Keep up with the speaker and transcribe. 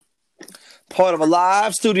part of a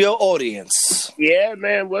live studio audience. Yeah,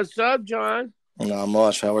 man. What's up, John? Not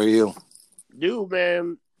much. How are you? Dude,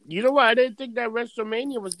 man. You know what? I didn't think that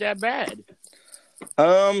WrestleMania was that bad.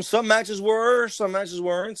 Some matches were, some matches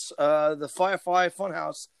weren't. The Firefly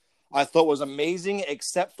Funhouse, I thought was amazing,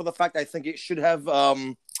 except for the fact I think it should have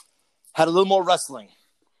had a little more wrestling.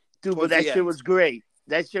 Dude, but that shit was great.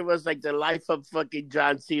 That shit was like the life of fucking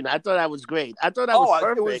John Cena. I thought that was great. I thought that was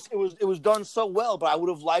perfect. It was done so well, but I would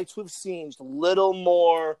have liked to have seen just a little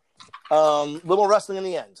more wrestling in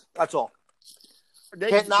the end. That's all.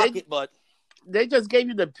 Can't knock it, but they just gave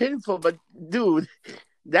you the pinfall. But dude,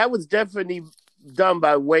 that was definitely done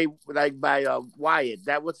by Wyatt.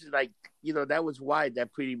 That was that was Wyatt.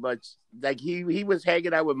 That pretty much he was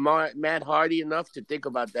hanging out with Matt Hardy enough to think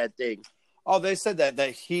about that thing. Oh, they said that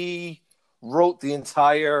he wrote the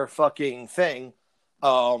entire fucking thing.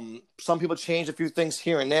 Some people changed a few things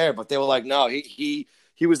here and there, but they were like, no, he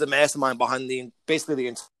was the mastermind behind the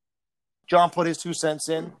entire. John put his 2 cents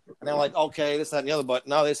in, and they were like, okay, this, that, and the other. But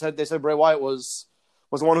no, they said Bray Wyatt was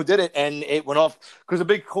the one who did it, and it went off because the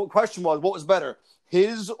big question was, what was better,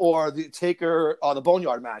 his or the Taker the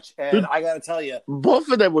Boneyard match? And I got to tell you, both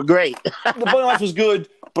of them were great. The Boneyard match was good,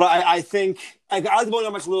 but I think I like the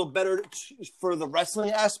Boneyard match a little better for the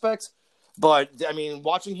wrestling aspect. But I mean,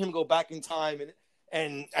 watching him go back in time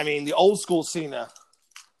and I mean the old school Cena,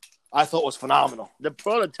 I thought was phenomenal. The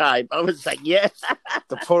prototype, I was like, yeah.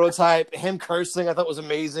 The prototype, him cursing, I thought was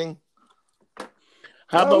amazing.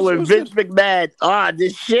 How about when Vince McMahon?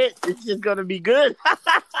 This is gonna be good.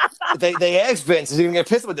 they asked Vince, is he gonna get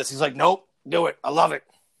pissed with this? He's like, nope, do it. I love it.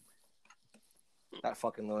 That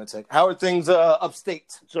fucking lunatic. How are things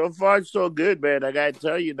upstate? So far, so good, man. I gotta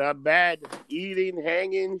tell you, not bad. Eating,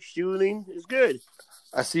 hanging, shooting, it's good.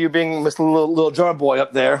 I see you being Mr. Little Jar Boy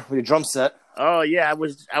up there with your drum set. Oh yeah, I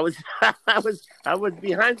was I was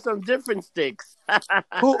behind some different sticks.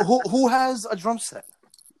 Who has a drum set?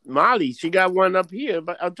 Molly, she got one up here,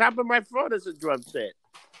 but on top of my floor, there's a drum set.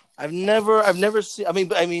 I've never seen. I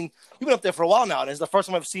mean, you've been up there for a while now, and it's the first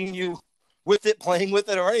time I've seen you with it, playing with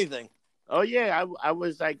it, or anything. Oh yeah, I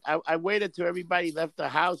was like, I waited till everybody left the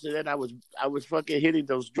house, and then I was fucking hitting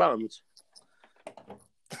those drums.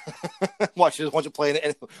 Watch you playing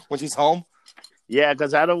it when she's home. Yeah,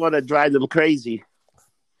 because I don't want to drive them crazy.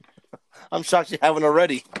 I'm shocked you haven't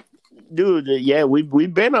already. Dude, yeah,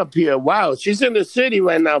 we've been up here a while. She's in the city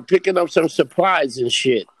right now picking up some supplies and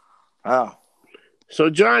shit. Wow. So,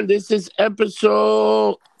 John, this is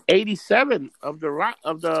episode 87 of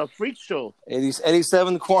the Freak Show.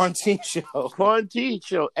 87 quarantine show. Quarantine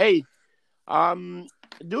show. Hey,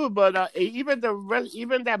 dude, but even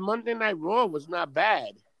that Monday Night Raw was not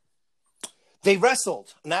bad. They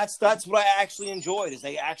wrestled, and that's what I actually enjoyed. Is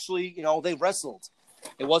they actually, they wrestled.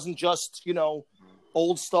 It wasn't just,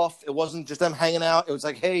 old stuff. It wasn't just them hanging out. It was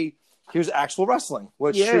like, hey, here's actual wrestling,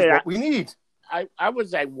 which is what we need. I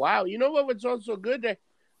was like, wow. You know what was also good?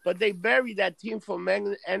 But they buried that team from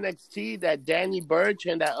NXT, that Danny Burch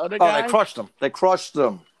and that other guy. Oh, they crushed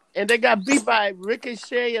them. And they got beat by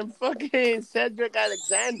Ricochet and fucking Cedric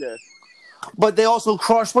Alexander. But they also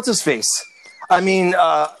crushed, what's his face? I mean,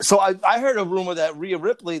 so I heard a rumor that Rhea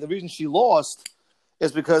Ripley, the reason she lost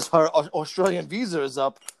is because her Australian visa is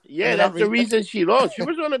up. Yeah, that's the reason she lost. She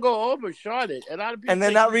was going to go over Charlotte. And they're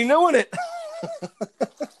not renewing it.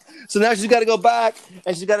 So now she's got to go back,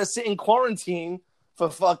 and she's got to sit in quarantine for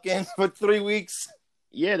 3 weeks.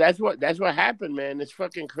 Yeah, that's what happened, man. It's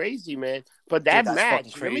fucking crazy, man. But that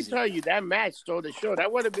match, let me tell you, that match stole the show. That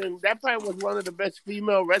probably was one of the best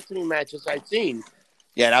female wrestling matches I've seen.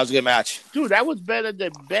 Yeah, that was a good match. Dude, that was better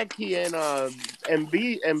than Becky and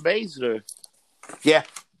Baszler. Yeah,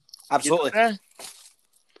 absolutely.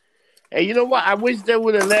 And you know what? I wish they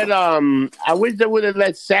would have let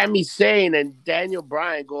Sami Zayn and Daniel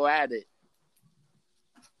Bryan go at it.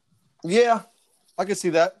 Yeah, I can see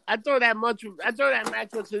that. I thought that match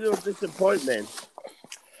was a little disappointment.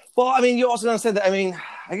 Well, I mean, you also understand that. I mean,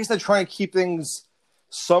 I guess they're trying to keep things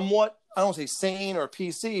somewhat, I don't want to say sane or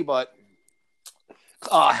PC, but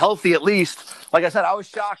healthy at least. Like I said, I was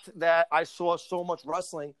shocked that I saw so much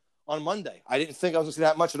wrestling on Monday. I didn't think I was going to see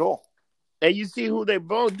that much at all. And you see who they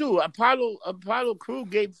both do. Apollo Crew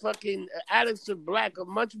gave fucking Aleister Black a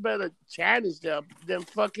much better challenge than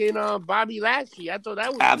fucking Bobby Lashley. I thought that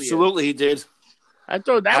was absolutely weird. He did. I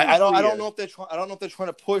thought that. I don't know if they're trying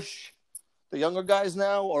to push the younger guys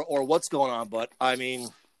now or what's going on. But I mean,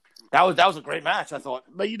 that was a great match. I thought.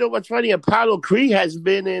 But you know what's funny? Apollo Creed has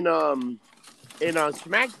been in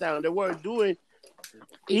SmackDown. They weren't doing.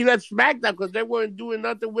 He left SmackDown because they weren't doing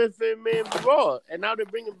nothing with him in Raw. And now they're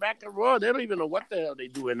bringing back a Raw. They don't even know what the hell they're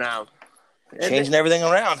doing now. Changing everything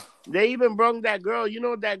around. They even brought that girl. You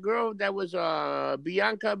know that girl that was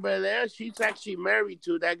Bianca Belair? She's actually married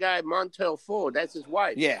to that guy, Montel Ford. That's his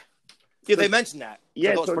wife. Yeah. Yeah, they mentioned that.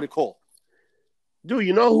 Yeah, I thought it was pretty cool. Dude,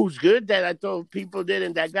 you know who's good that I thought people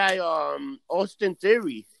didn't? That guy, Austin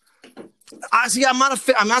Theory. See, I'm not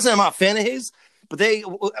saying I'm not a fan of his, but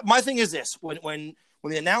my thing is this: when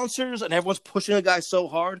the announcers and everyone's pushing a guy so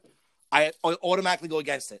hard, I automatically go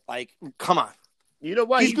against it. Like, come on. You know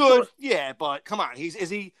what? He's good, yeah, but come on.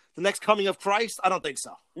 Is he the next coming of Christ? I don't think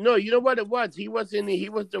so. No, you know what it was? He was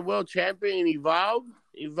the world champion in Evolve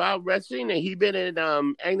Wrestling, and he been in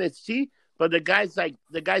NXT. But the guy's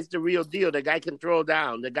the real deal. The guy can throw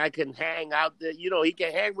down. The guy can hang out there. You know, he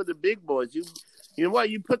can hang with the big boys. You know what?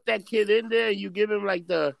 You put that kid in there, you give him like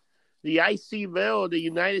the IC belt or the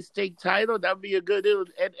United States title. That'd be a good little.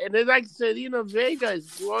 And then like Selena Vega is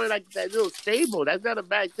growing like that little stable. That's not a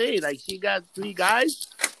bad thing. Like she got 3 guys.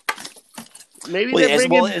 Maybe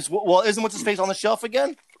isn't what's his face on the shelf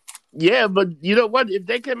again? Yeah, but you know what? If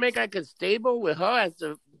they can make like a stable with her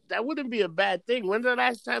that wouldn't be a bad thing. When's the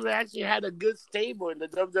last time they actually had a good stable in the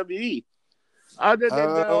WWE? Other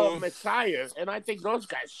than the Messiah. And I think those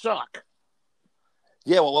guys suck.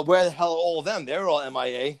 Yeah, well, where the hell are all of them? They're all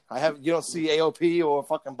MIA. You don't see AOP or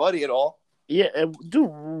fucking Buddy at all. Yeah,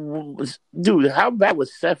 dude, how bad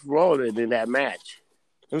was Seth Rollins in that match?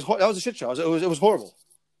 That was a shit show. It was horrible.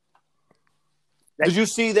 Did you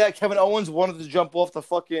see that Kevin Owens wanted to jump off the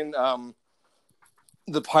fucking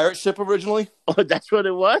the pirate ship originally? Oh, that's what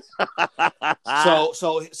it was.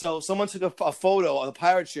 So someone took a photo of the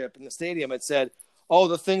pirate ship in the stadium and said, "Oh,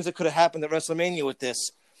 the things that could have happened at WrestleMania with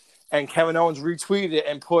this." And Kevin Owens retweeted it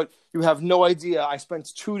and put, "You have no idea. I spent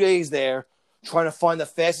 2 days there trying to find the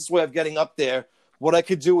fastest way of getting up there, what I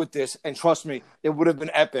could do with this. And trust me, it would have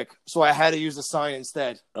been epic. So I had to use the sign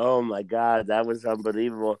instead." Oh, my God. That was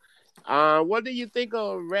unbelievable. What do you think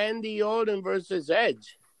of Randy Orton versus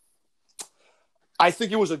Edge? I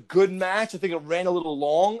think it was a good match. I think it ran a little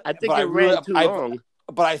long. I think it ran too long.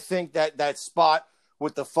 But I think that spot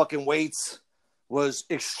with the fucking weights was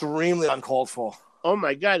extremely uncalled for. Oh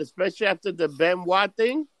my God! Especially after the Benoit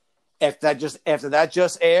thing. After that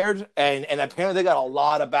just aired, and apparently they got a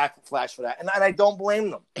lot of backlash for that, and I don't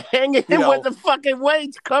blame them. Hanging him with the fucking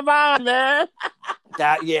weights. Come on, man.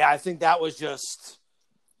 I think that was just.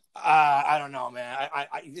 I don't know, man.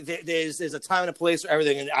 There's a time and a place for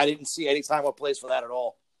everything, and I didn't see any time or place for that at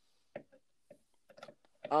all.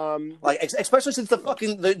 Especially since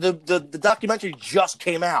the documentary just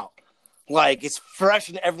came out. Like, it's fresh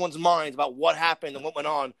in everyone's minds about what happened and what went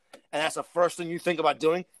on, and that's the first thing you think about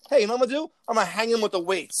doing. Hey, you know what I'm going to do? I'm going to hang him with the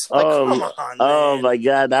weights. Like, come on, man. Oh, my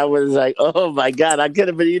God. I was like, oh, my God. I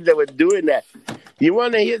couldn't believe they were doing that. You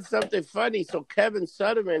want to hear something funny? So Kevin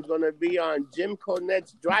Sutherland's going to be on Jim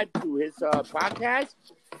Cornette's Drive Thru, his podcast.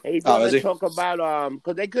 And he's going to talk about,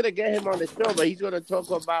 because they couldn't get him on the show, but he's going to talk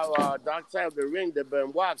about Dark Side of the Ring, the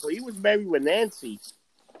Benoit. So he was married with Nancy.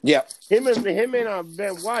 Yeah. Him and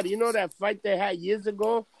Benoit, you know that fight they had years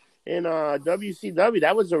ago in WCW?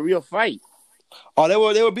 That was a real fight. Oh, they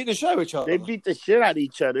were beating the shit out of each other. They beat the shit out of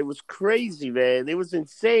each other. It was crazy, man. It was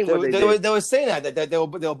insane. They were saying that they were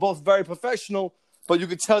both very professional, but you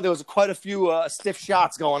could tell there was quite a few stiff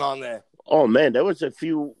shots going on there. Oh man, there was a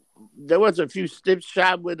few stiff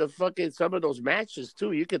shots with some of those matches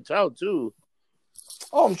too. You could tell too.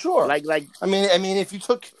 Oh, I'm sure. Like I mean, if you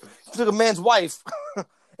took a man's wife,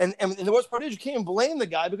 and the worst part is you can't even blame the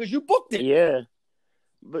guy because you booked it. Yeah.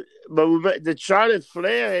 But the Charlotte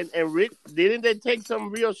Flair and Rick, didn't they take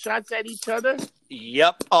some real shots at each other?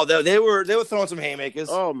 Yep. Oh, they were throwing some haymakers.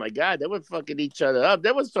 Oh my God, they were fucking each other up.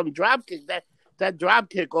 There was some drop kick that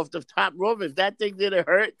drop kick off the top rope. If that thing didn't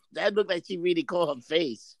hurt, that looked like she really caught her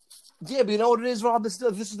face. Yeah, but you know what it is, Rob? This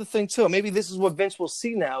is the thing too. Maybe this is what Vince will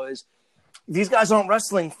see now is these guys aren't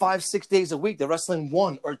wrestling 5-6 days a week. They're wrestling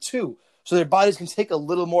 1 or 2, so their bodies can take a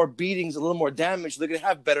little more beatings, a little more damage. So they're gonna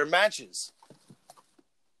have better matches.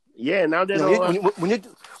 Yeah, now they when you're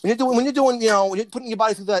putting your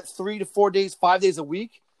body through that 3 to 4 days, 5 days a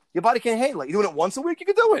week, your body can't handle it. You're doing it once a week, you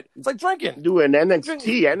can do it. It's like drinking. Doing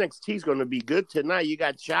NXT's going to be good tonight. You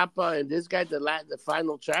got Ciampa and this guy, the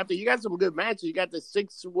final chapter. You got some good matches. You got the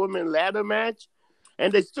 6-woman ladder match,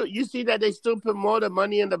 and you see that they still put more the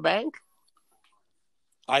Money in the Bank.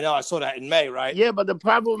 I know, I saw that in May, right? Yeah, but the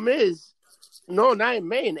problem is, no, not in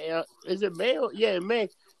May. Is it May? Yeah, in May.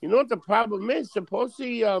 You know what the problem is?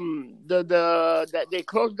 Supposedly, that they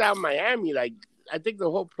closed down Miami. Like, I think the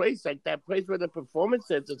whole place, like that place where the performance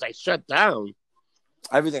center is, like shut down.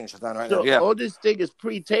 Everything's shut down right now. Yeah. All this thing is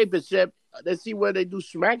pre-taped, except let's see where they do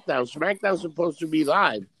SmackDown. SmackDown's supposed to be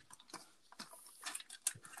live.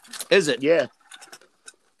 Is it? Yeah.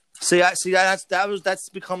 That's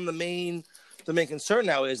become the main concern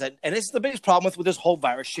now is that, and this is the biggest problem with this whole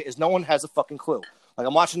virus shit is no one has a fucking clue. Like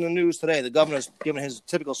I'm watching the news today, the governor's giving his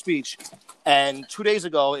typical speech, and 2 days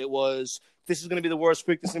ago it was, this is going to be the worst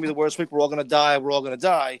week, we're all going to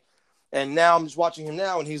die, and now I'm just watching him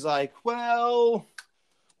now, and he's like, well,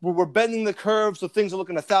 we're bending the curve, so things are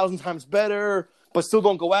looking 1,000 times better, but still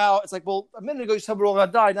don't go out. It's like, well, a minute ago you said we're all going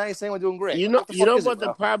to die, now you're saying we're doing great. You know what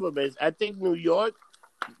the problem is? I think New York,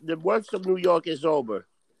 the worst of New York is over.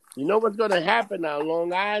 You know what's going to happen now?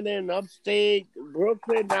 Long Island, upstate,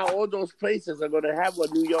 Brooklyn, now all those places are going to have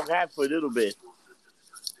what New York had for a little bit.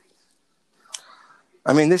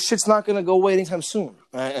 I mean, this shit's not going to go away anytime soon.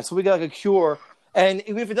 Right? And so we got like a cure. And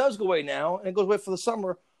even if it does go away now, and it goes away for the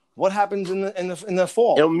summer, what happens in the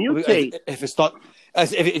fall? It'll mutate. If it's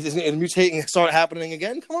mutating and start happening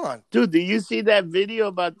again, come on. Dude, did you see that video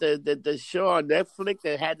about the show on Netflix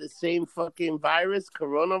that had the same fucking virus,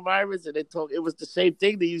 coronavirus, and it was the same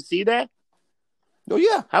thing? Did you see that? Oh,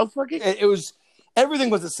 yeah. How fucking... It was... Everything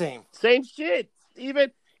was the same. Same shit.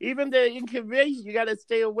 Even the inconvenience, you got to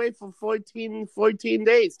stay away for 14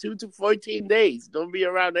 days, 2 to 14 days. Don't be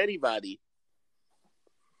around anybody.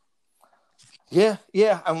 Yeah.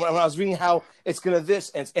 And when I was reading how it's going to this,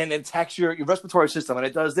 and it attacks your respiratory system, and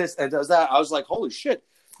it does this, and it does that, I was like, holy shit.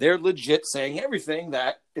 They're legit saying everything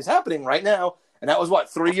that is happening right now. And that was, what,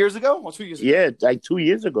 3 years ago? Well, 2 years ago. Yeah, like 2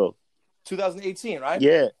 years ago. 2018, right?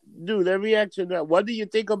 Yeah. Dude, that reaction, what do you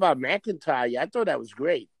think about McIntyre? I thought that was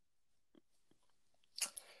great.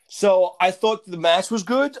 So I thought the match was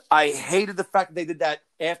good. I hated the fact that they did that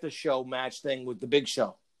after show match thing with the Big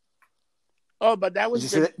Show. Oh, but that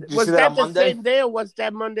was that the same day, or was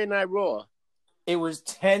that Monday Night Raw? It was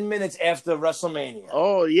 10 minutes after WrestleMania.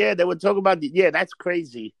 Oh, yeah, they were talking about that's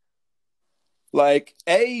crazy. Like,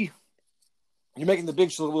 A, you're making the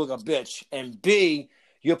Big Show look like a bitch, and B,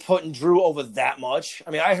 you're putting Drew over that much.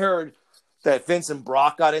 I mean, I heard that Vince and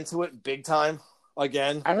Brock got into it big time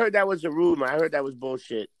again. I heard that was a rumor. I heard that was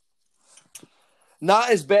bullshit.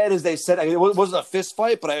 Not as bad as they said. I mean, it wasn't a fist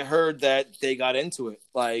fight, but I heard that they got into it.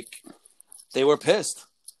 Like, they were pissed.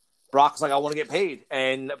 Brock's like, I want to get paid.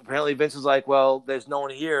 And apparently Vince was like, well, there's no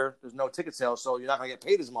one here. There's no ticket sales, so you're not going to get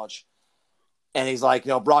paid as much. And he's like,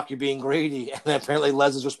 Brock, you're being greedy. And apparently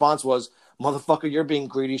Lesnar's response was, motherfucker, you're being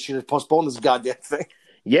greedy. You should have postponed this goddamn thing.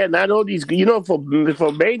 Yeah, not all these,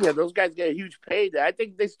 for Mania, those guys get a huge pay. I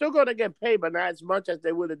think they're still going to get paid, but not as much as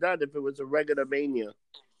they would have done if it was a regular Mania.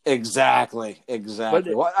 Exactly.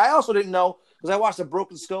 Well, I also didn't know, because I watched the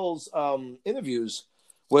Broken Skulls interviews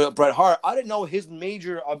with Bret Hart. I didn't know his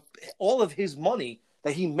all of his money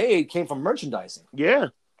that he made came from merchandising. Yeah.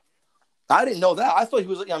 I didn't know that. I thought he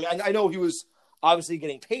was, I know he was obviously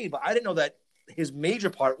getting paid, but I didn't know that his major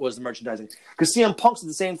part was the merchandising. Because CM Punk did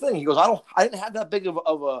the same thing. He goes, I didn't have that big of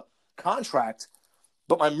a contract,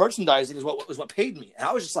 but my merchandising is what paid me. And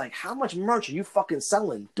I was just like, how much merch are you fucking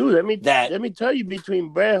selling? Dude, let me tell you,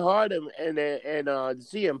 between Bret Hart and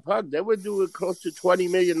CM Punk, they were doing close to $20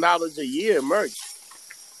 million a year in merch.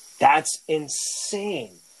 That's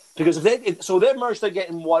insane. Because so their merch, they're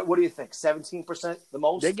getting what do you think? 17% the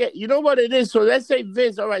most? They get, you know what it is? So let's say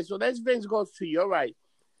Vince, all right, so let's Vince goes to you, all right,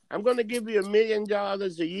 I'm going to give you $1 million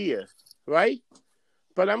a year, right?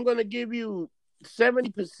 But I'm going to give you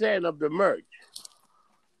 70% of the merch.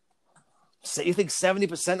 So you think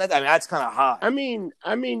 70%? I mean, that's kind of high. I mean,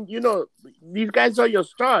 these guys are your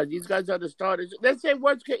stars. These guys are the starters. Let's say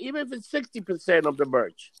even if it's 60% of the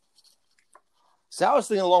merch. So I was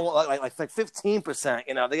thinking along like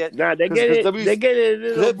 15%. They get it a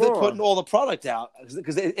little they're more. putting all the product out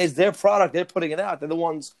because it's their product. They're putting it out. They're the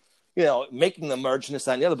ones, making the merch and this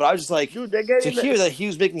that, and the other. But I was just like, dude, hear that he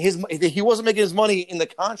was making he wasn't making his money in the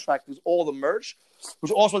contract. It was all the merch,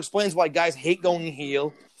 which also explains why guys hate going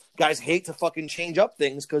heel. Guys hate to fucking change up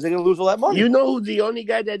things because they're gonna lose all that money. You know who's the only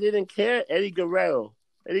guy that didn't care? Eddie Guerrero.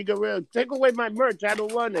 Eddie Guerrero, take away my merch. I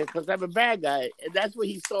don't want it because I'm a bad guy. And that's where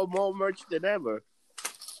he sold more merch than ever.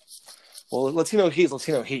 Well, Latino Heat.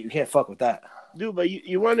 You can't fuck with that. Dude, but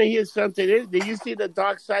you want to hear something? Did you see the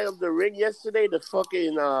Dark Side of the Ring yesterday? The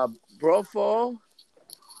fucking Brawl Fall?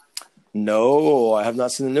 No, I have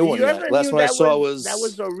not seen the new one yet. Last one I saw was... That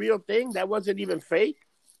was a real thing? That wasn't even fake?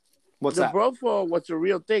 What's that? The Brawl Fall was a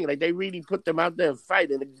real thing. Like, they really put them out there and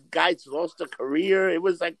fight, and the guys lost a career. It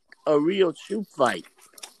was like a real shoot fight.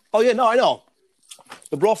 Oh, yeah, no, I know.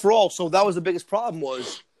 The Brawl for All, so that was the biggest problem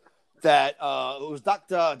was that it was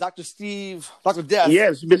Dr. Death.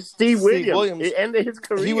 Yes, Steve Williams. It ended his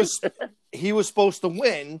career. He was supposed to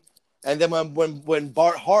win, and then when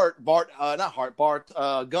Bart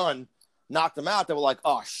Gunn knocked him out, they were like,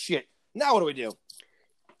 oh, shit. Now what do we do?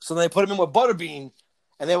 So they put him in with Butterbean,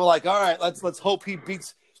 and they were like, "All right, let's hope he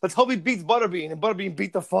beats Butterbean," and Butterbean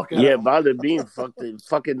beat the fuck out of him. Butterbean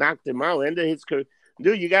fucking knocked him out. Ended his career.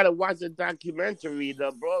 Dude, you gotta watch the documentary,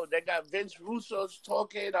 bro. They got Vince Russo's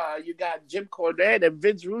talking. You got Jim Cornette and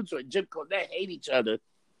Vince Russo and Jim Cornette hate each other.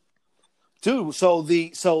 Dude,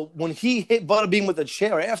 so when he hit Butterbean with the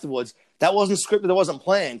chair afterwards, that wasn't scripted, that wasn't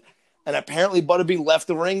planned. And apparently Butterbean left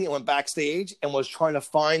the ring and went backstage and was trying to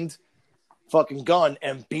find fucking Gunn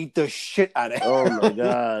and beat the shit out of him. Oh my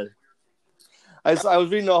god. I was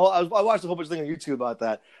reading I watched a whole bunch of things on YouTube about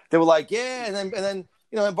that. They were like, yeah, and then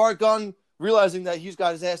and Bart Gunn, realizing that he's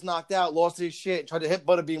got his ass knocked out, lost his shit, tried to hit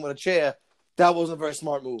Butterbean with a chair. That wasn't a very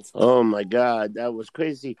smart move. Oh my god, that was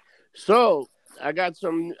crazy. So I got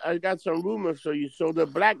some rumors. So the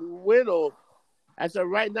Black Widow, I said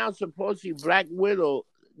right now supposedly Black Widow,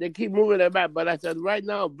 they keep moving it back, but I said right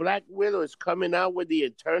now Black Widow is coming out with the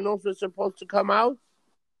Eternals are supposed to come out.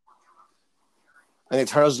 And the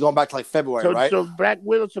Eternals is going back to like February, right? So Black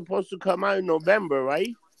Widow's supposed to come out in November,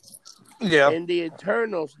 right? Yeah. And the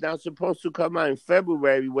Eternals now supposed to come out in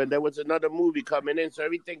February when there was another movie coming in, so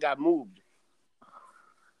everything got moved.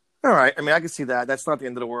 All right. I mean, I can see that. That's not the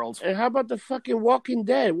end of the world. And how about the fucking Walking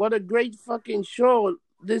Dead? What a great fucking show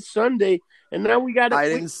this Sunday. And now we got. I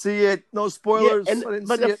didn't see it. No spoilers. Yeah,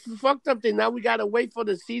 but the it. fucked up thing, now we got to wait for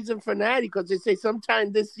the season finale because they say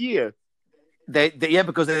sometime this year.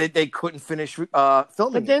 Because they couldn't finish filming.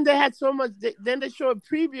 But then they had so much. Then they showed a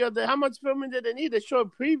preview of how much filming did they need? They showed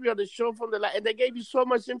a preview of the show from and they gave you so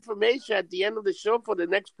much information at the end of the show for the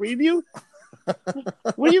next preview.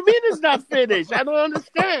 What do you mean it's not finished? I don't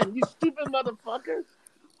understand. You stupid motherfuckers.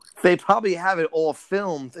 They probably have it all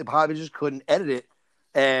filmed. They probably just couldn't edit it.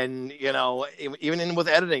 And even with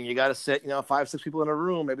editing, you got to sit 5-6 people in a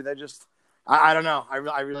room. Maybe they just. I don't know. I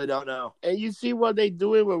really don't know. And you see what they're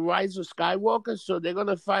doing with Rise of Skywalker? So they're going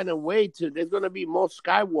to find a way to... There's going to be more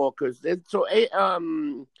Skywalkers.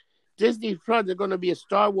 Disney Plus, there's going to be a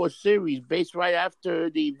Star Wars series based right after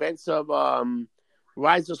the events of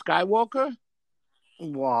Rise of Skywalker.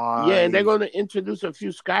 Why? Yeah, and they're going to introduce a few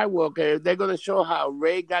Skywalker. They're going to show how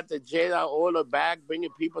Rey got the Jedi Order back, bringing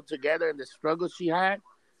people together and the struggle she had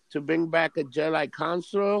to bring back a Jedi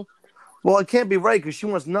Council. Well, it can't be right because she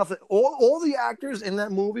wants nothing. All the actors in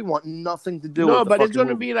that movie want nothing to do with it. No, but it's going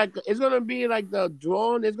to be like the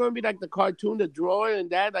drawing. It's going to be like the cartoon, the drawing, and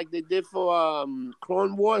that like they did for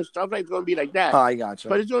Clone Wars and stuff. Like it's going to be like that. I gotcha.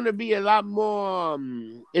 But it's going to be a lot more.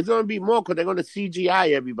 It's going to be more because they're going to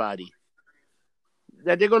CGI everybody.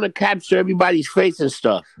 That they're going to capture everybody's face and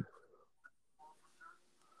stuff.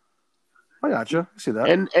 I gotcha. I see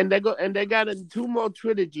that. And they got two more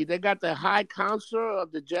trilogy. They got the High Council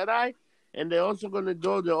of the Jedi. And they're also going to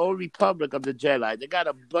do the Old Republic of the Jedi. They got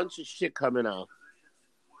a bunch of shit coming out.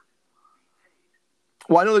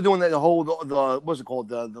 Well, I know they're doing the what's it called?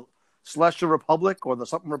 The Celestial Republic or the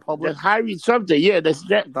something Republic? The High something, yeah.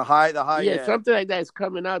 The High. Yeah, something like that is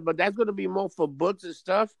coming out. But that's going to be more for books and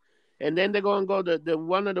stuff. And then they're going to go the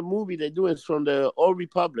one of the movie they're doing is from the Old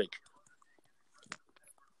Republic.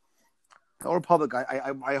 The Old Republic,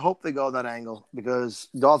 I hope they go that angle because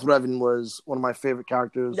Darth Revan was one of my favorite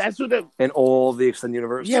characters in all the extended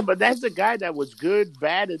universe. Yeah, but that's the guy that was good,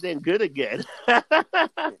 bad, and then good again.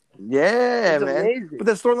 Yeah, it's man. Amazing. But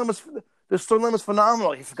the storyline was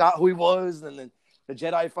phenomenal. He forgot who he was, and then the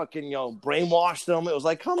Jedi fucking brainwashed him. It was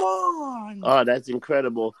like, come on. Oh, that's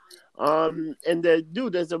incredible. And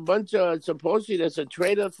there's a bunch of supposedly there's a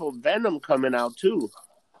trailer for Venom coming out too.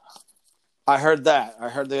 I heard that.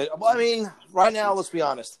 Well, I mean, right now, let's be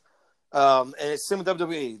honest. And it's same with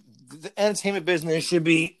WWE. The entertainment business should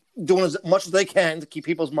be doing as much as they can to keep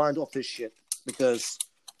people's minds off this shit because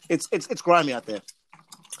it's grimy out there.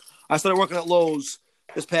 I started working at Lowe's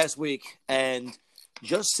this past week, and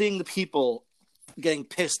just seeing the people getting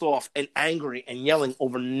pissed off and angry and yelling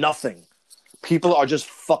over nothing. People are just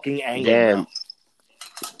fucking angry. Damn. Now.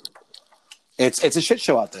 It's a shit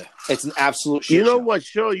show out there. It's an absolute shit show. You know what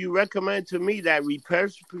show you recommend to me? That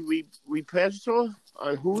Repairs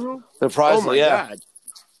on Hulu? The Prize, oh my God.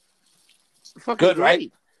 Fucking good, great.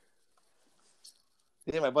 Right?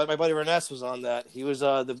 Yeah, my buddy Reness was on that. He was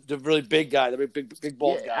the really big guy, the big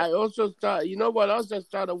bald guy. I also started. You know what else? I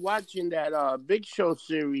started watching that Big Show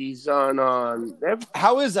series on.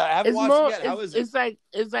 How is that? I haven't watched it yet. How is it?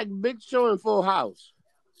 It's like Big Show and Full House.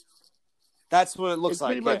 That's what it looks like.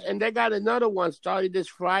 Pretty much, and they got another one started this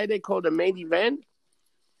Friday called The Main Event.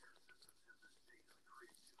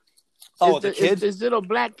 Oh, the kid? It's this little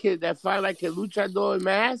black kid that find like a luchador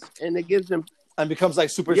mask, and it gives him and becomes like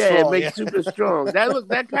super strong. Yeah, it makes super strong.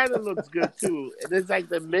 That kind of looks good too. And it's like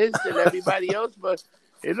the Mist and everybody else, but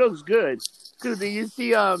it looks good. Dude, did you see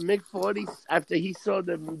Mick Foley after he saw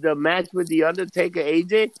the match with the Undertaker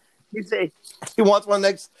AJ? He said, He wants one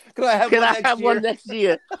next. Can I have "Can one I next have year? one next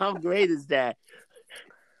year?" How great is that?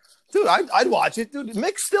 Dude, I'd watch it. Dude,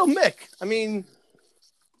 Mick's still Mick. I mean,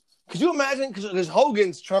 could you imagine? Because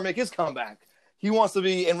Hogan's trying to make his comeback. He wants to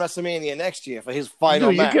be in WrestleMania next year for his final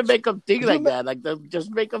Dude, match. you can make him think like that. Like, just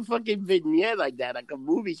make a fucking vignette like that, like a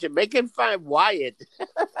movie. Should make him find Wyatt.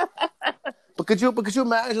 But could you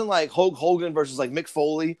imagine like Hulk Hogan versus like Mick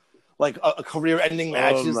Foley, like a career-ending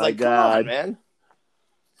match? Oh It's my like, God. come on, man.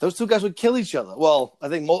 Those two guys would kill each other. Well, I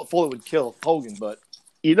think Foley would kill Hogan, but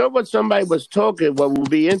You know what somebody was talking? What would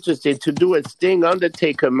be interesting to do a Sting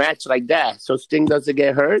Undertaker match like that, so Sting doesn't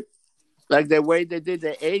get hurt, like the way they did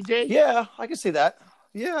the AJ. yeah, I can see that.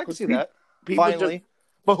 Yeah, I can see that. People Finally,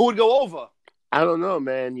 but who would go over? I don't know,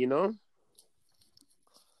 man. You know,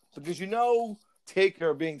 Because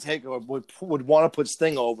Taker being Taker would want to put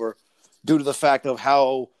Sting over due to the fact of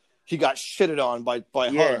how he got shitted on by Yeah.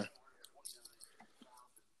 Hunter.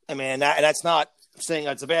 I mean, and that's not saying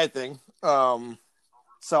that's a bad thing.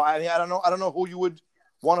 So I mean, I don't know who you would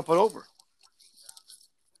want to put over.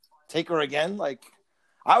 Taker again? Like,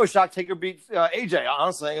 I was shocked Taker beat AJ.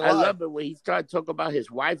 Honestly, I love it when he started talking about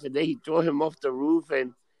his wife, and then he threw him off the roof,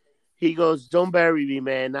 and he goes, "Don't bury me,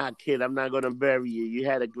 man. Nah, kid, I'm not gonna bury you. You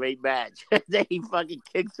had a great match." Then he fucking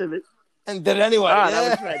kicks him. and did it anyway. Oh, yeah. that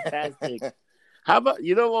was fantastic. How about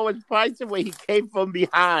what was pricey when he came from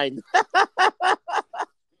behind?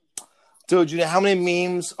 Dude, you know how many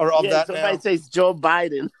memes are of that somebody now? says Joe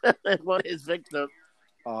Biden, one of his victims.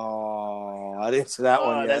 Oh, I didn't see that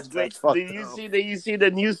one yet. That's great. fucked Did you up. see the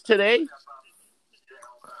news today?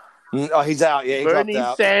 Oh, he's out. Yeah, he's Bernie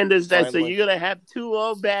out. Sanders. So Finally. you're gonna have two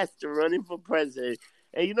old bastards running for president.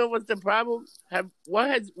 And you know what's the problem?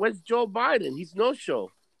 What's Joe Biden? He's no show.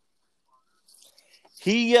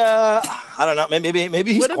 He, I don't know.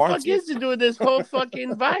 Maybe he's What the fuck quarantined. is he doing this whole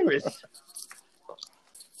fucking virus?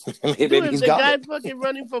 maybe Dude, he's the got guy it. fucking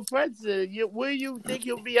running for president. Where you think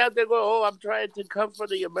he'll be out there going, "Oh, I'm trying to come for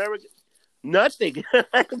the American"? Nothing.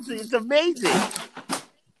 It's amazing.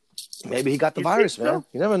 Maybe he got the You virus, think so? man.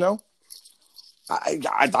 You never know. I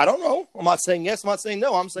don't know. I'm not saying yes. I'm not saying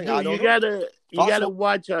no. I'm saying I Dude, don't you know. gotta Possible.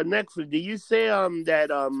 watch Netflix. Did you say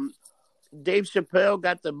that Dave Chappelle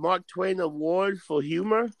got the Mark Twain Award for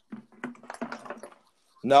humor?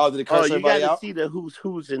 No, did he curse You everybody gotta out? see the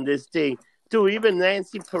who's in this thing. Dude, even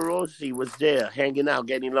Nancy Pelosi was there, hanging out,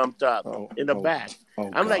 getting lumped up in the back. Oh,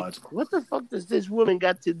 I'm like, what the fuck does this woman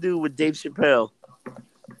got to do with Dave Chappelle?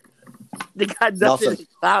 They got nothing in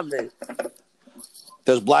common.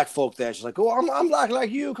 There's black folk there. She's like, oh, I'm black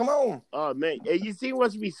like you. Come on. Oh man, hey, you seen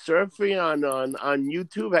what's be surfing on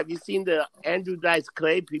YouTube? Have you seen the Andrew Dice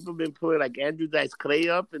Clay? People been putting like Andrew Dice Clay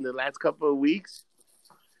up in the last couple of weeks.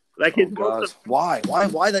 Like Oh, God. Why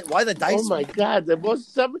the dice? Oh my God,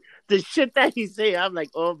 the shit that he say, I'm like,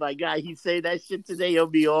 oh my God, he say that shit today, it'll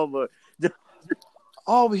be over.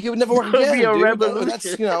 Oh, he would never work It'll again. be a Dude. revolution.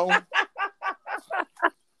 That's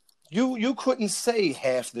you couldn't say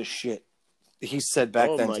half the shit he said back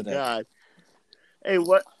then Oh my today. God. Hey,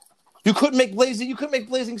 what? You couldn't make Blazing Oh,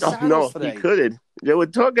 Saddles no, today. you couldn't. They were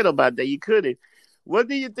talking about that. You couldn't. What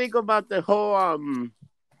do you think about the whole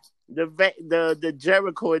the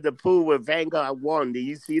Jericho in the pool where Vanguard won? Did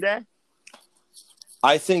you see that?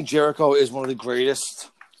 I think Jericho is one of the greatest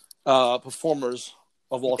performers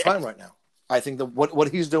of all time right now. I think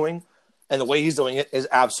what he's doing and the way he's doing it is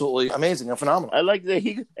absolutely amazing and phenomenal. I like that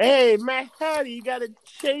hey, Matt Hardy, you got a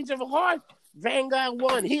change of heart. Vanguard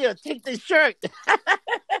won. Here, take the shirt.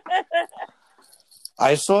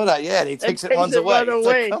 I saw that, yeah, and he takes it, runs away. It's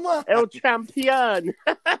like, come on. El Champion.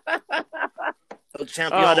 El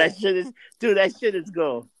Champion. Oh, that shit is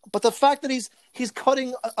gold. But the fact that he's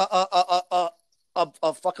cutting a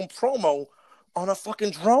fucking promo on a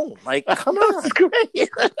fucking drone, like, come on. That's great.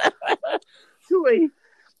 Dude,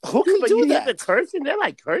 Who can but do you hear that? the cursing? They're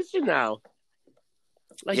like cursing now.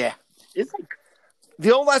 Like, Yeah. It's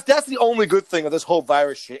like, That's the only good thing of this whole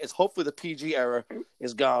virus shit is hopefully the PG era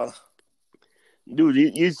is gone. dude,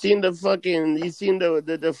 you seen the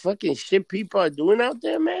fucking shit people are doing out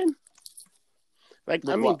there, man? Like,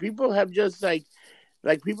 Like I mean, what? people have just like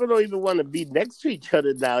people don't even want to be next to each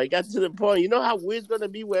other now. It got to the point, you know how weird it's going to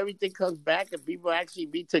be where everything comes back and people actually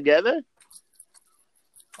be together?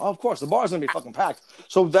 Oh, of course, the bar's gonna be fucking packed.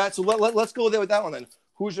 So let's go there with that one then.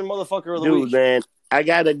 Who's your motherfucker of the Dude, week? man, I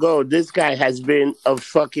gotta go. This guy has been a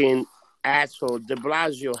fucking asshole. De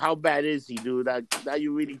Blasio, how bad is he, dude? Now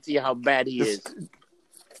you really see how bad he is.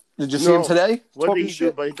 Did you see him today? What Talking did he do?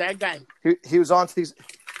 shit? But that guy, He was on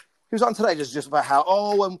today just about how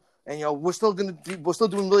and we're still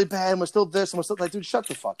doing really bad, and we're still this, and we're still like, dude, shut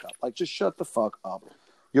the fuck up. Like, just shut the fuck up.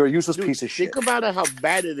 You're a useless piece of shit. Think about how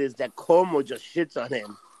bad it is that Cuomo just shits on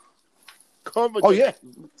him. Yeah.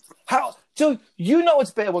 How? Dude,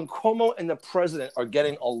 it's bad when Cuomo and the president are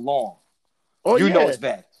getting along. Know it's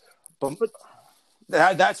bad. But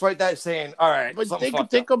that's right. That's saying, all right. But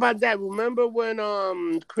think about that. Remember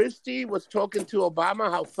when Christie was talking to Obama,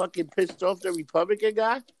 how fucking pissed off the Republican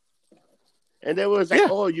guy? And they was like,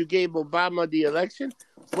 oh, you gave Obama the election?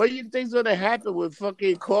 What do you think's going to happen when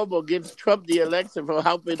fucking Cuomo gives Trump the election for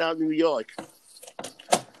helping out New York?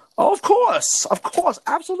 Oh, of course.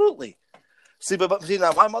 Absolutely. See, but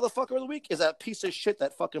now my motherfucker of the week is that piece of shit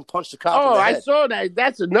that fucking punched the cop in the head. I saw that.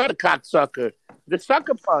 That's another cocksucker. The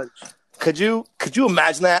sucker punch. Could you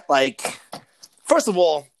imagine that? Like, first of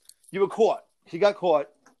all, you were caught. He got caught.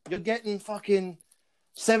 You're getting fucking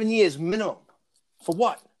 7 years minimum. For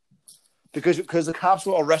what? Because the cops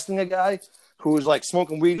were arresting a guy who was like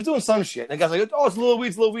smoking weed. He was doing some shit. And the guy's like, oh, it's a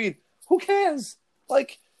little weed. Who cares?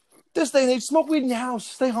 Like, this day and age, smoke weed in your house.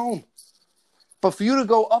 Stay home. But for you to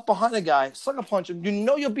go up behind a guy, sucker punch him,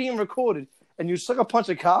 you're being recorded, and you sucker punch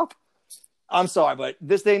a cop? I'm sorry, but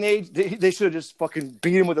this day and age, they should have just fucking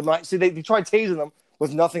beat him with a knife. See, they tried tasing him, but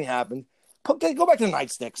nothing happened. Go back to the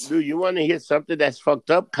nightsticks. Dude, you want to hear something that's fucked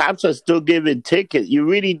up? Cops are still giving tickets. You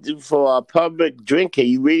really do for a public drinking.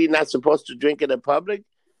 You really not supposed to drink in the public?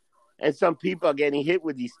 And some people are getting hit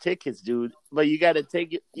with these tickets, dude. But you got to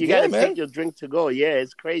take it. You got to take your drink to go. Yeah,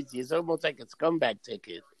 it's crazy. It's almost like a scumbag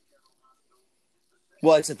ticket.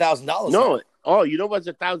 Well, it's $1,000. No. Oh, you know what's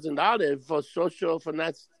 $1,000 for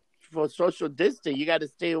social distance? You got to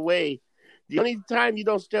stay away. The only time you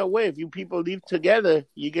don't stay away, if you people live together,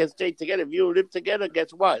 you can stay together. If you don't live together,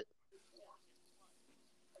 guess what?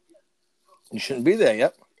 You shouldn't be there,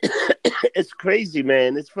 yep. It's crazy,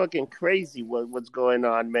 man. It's fucking crazy what's going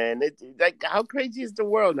on, man. Like, how crazy is the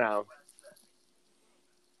world now?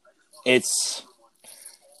 It's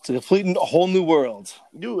a complete whole new world.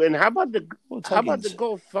 Dude, and how about the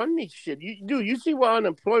GoFundMe shit? You see what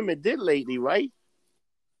unemployment did lately, right?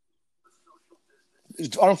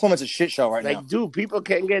 Unemployment's a shit show right now. Like, dude, people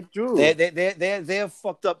can't get through. They have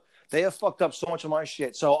fucked up. They have fucked up so much of my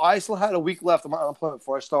shit. So I still had a week left of my unemployment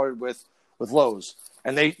before I started with Lowe's,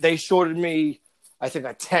 and they shorted me, I think,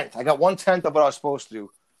 a tenth. I got 1/10 of what I was supposed to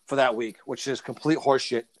do for that week, which is complete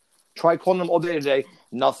horseshit. Tried calling them all day today,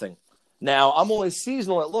 nothing. Now I'm only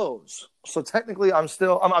seasonal at Lowe's, so technically I'm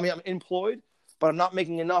employed, but I'm not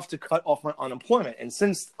making enough to cut off my unemployment. And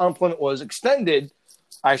since unemployment was extended,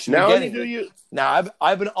 I should be getting it. Now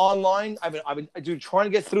I've been online. I've been trying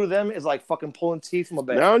to get through them is like fucking pulling teeth from a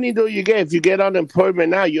bed. Not only do you get, if you get unemployment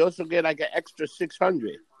now, you also get like an extra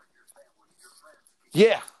 $600.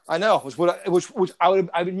 Yeah, I know. Which I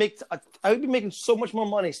would be making so much more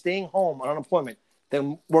money staying home on unemployment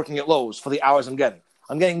than working at Lowe's for the hours I'm getting.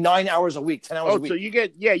 I'm getting 9 hours a week, 10 hours a week. Oh,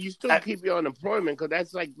 so you still keep your unemployment because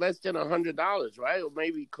that's like less than $100, right? Or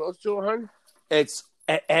maybe close to $100. It's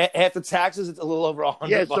after taxes, it's a little over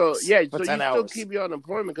 $100. So you still keep your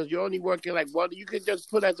unemployment because you're only working like one. You could just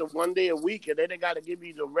put as a 1 day a week, and then they got to give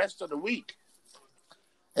you the rest of the week.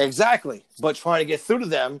 Exactly, but trying to get through to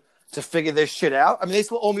them to figure this shit out. I mean, they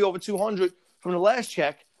still owe me over $200 from the last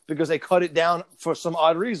check because they cut it down for some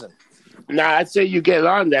odd reason. Nah, I'd say you get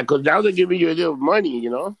on that because now they're giving you a little money, you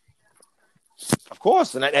know. Of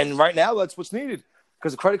course, and right now that's what's needed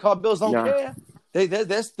because the credit card bills don't care.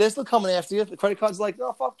 They're still coming after you. The credit card's like,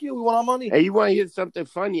 no, fuck you. We want our money. Hey, you want to hear something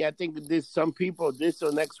funny? I think some people this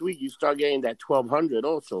or next week you start getting that $1,200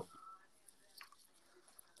 also.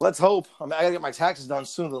 Let's hope. I mean, I gotta get my taxes done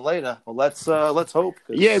sooner than later. But let's hope.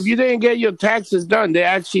 Yeah, if you didn't get your taxes done, they're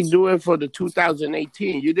actually doing for the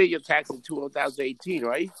 2018. You did your taxes in 2018,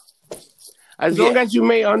 right? As long as you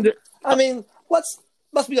made under. I mean, let's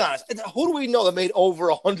be honest. Who do we know that made over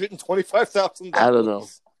 $125,000? I don't know.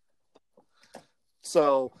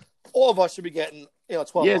 So all of us should be getting,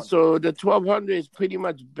 $1,200. Yeah, so the $1,200 is pretty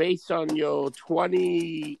much based on your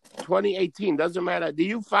 2018. Doesn't matter. Do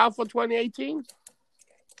you file for 2018?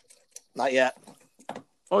 Not yet.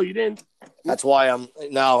 Oh, you didn't? That's why I'm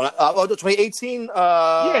 2018.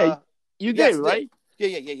 Yeah, you did, right?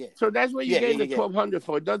 Yeah. So that's what you're getting the $1,200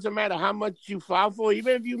 for. It doesn't matter how much you file for.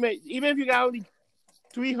 Even if you got only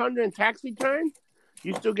 $300 in tax return,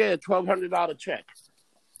 you still get a $1,200 check.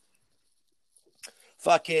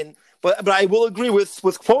 Fucking, but I will agree with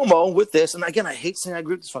Cuomo with this. And again, I hate saying I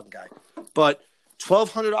agree with this fucking guy, but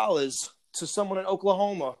 $1,200 to someone in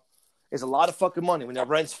Oklahoma is a lot of fucking money when their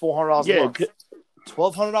rent's $400 a month.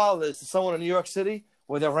 $1,200 to someone in New York City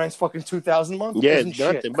where their rent's fucking $2,000 a month. Yeah, Isn't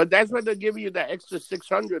nothing. shit. But that's why they're giving you that extra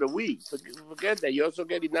 $600 a week. Forget that. You're also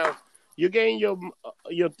getting now. You're getting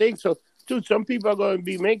your thing. So, dude, some people are going to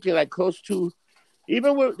be making like close to,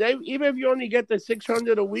 even if you only get the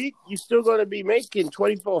 $600 a week, you're still going to be making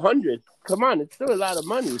 $2,400. Come on, it's still a lot of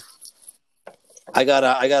money. I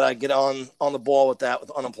gotta get on the ball with that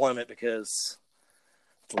with unemployment because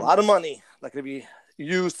it's a lot of money that could be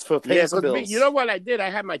used for paying some bills. You know what I did? I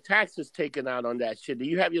had my taxes taken out on that shit. Do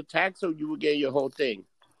you have your tax, or you would get your whole thing?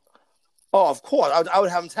 Oh, of course. I would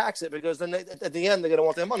have them tax it because then at the end they're gonna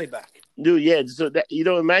want their money back. Dude, yeah. So that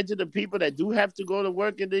imagine the people that do have to go to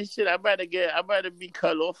work and this shit. I better be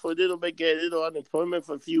cut off for a little bit, get a little unemployment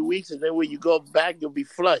for a few weeks, and then when you go back, you'll be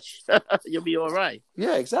flush. You'll be all right.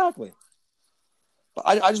 Yeah, exactly. But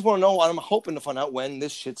I just want to know. I'm hoping to find out when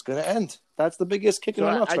this shit's gonna end. That's the biggest kick in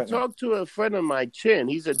the nuts right now. I talked to a friend of mine, Chin.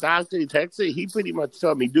 He's a doctor in Texas. He pretty much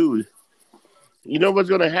told me, dude, you know what's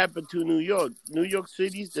going to happen to New York? New York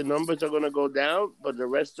City's, the numbers are going to go down, but the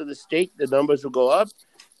rest of the state, the numbers will go up.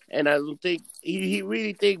 And I don't think, he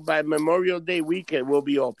really think by Memorial Day weekend we'll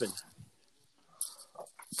be open.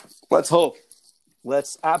 Let's hope.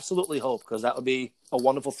 Let's absolutely hope, because that would be a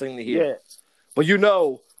wonderful thing to hear. Yeah. But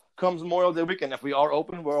comes Memorial Day weekend, if we are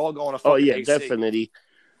open, we're all going to fucking AC. Definitely.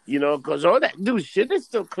 Because all that, dude, shit is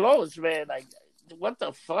still closed, man. Like, what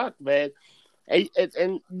the fuck, man?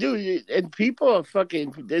 And dude, and people are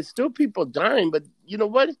fucking, there's still people dying, but you know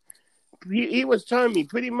what? He was telling me,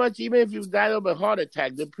 pretty much, even if you died of a heart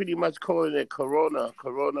attack, they're pretty much calling it corona.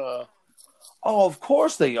 Oh, of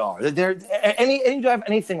course they are. They're any drive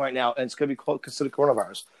anything right now, and it's going to be considered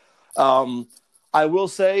coronavirus. I will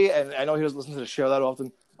say, and I know he doesn't listen to the show that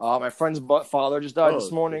often, my friend's father just died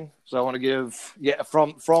this morning, so I want to give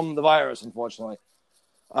from the virus, unfortunately.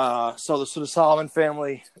 So the Solomon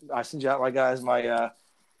family, I send you out, my guys, my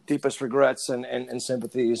deepest regrets and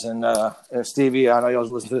sympathies. And Stevie, I know you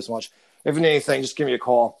don't listen to this much. If you need anything, just give me a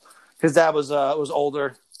call. His dad was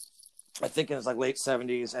older, I think in his late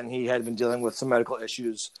 70s, and he had been dealing with some medical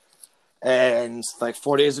issues. And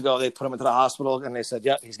 4 days ago, they put him into the hospital, and they said,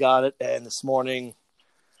 "Yep, he's got it." And this morning,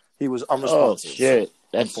 he was unresponsive. Oh shit,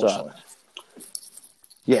 that's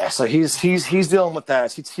yeah, so he's dealing with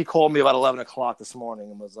that. He called me about 11 o'clock this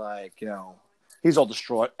morning and was like, he's all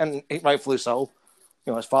distraught, and rightfully so.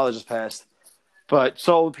 His father just passed. But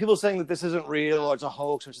so people saying that this isn't real or it's a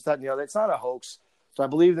hoax or it's that, it's not a hoax. So I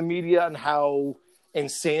believe the media and how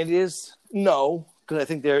insane it is. No, because I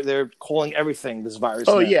think they're calling everything this virus.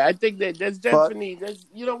 Oh yeah, I think that there's definitely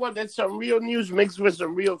you know what? That's some real news mixed with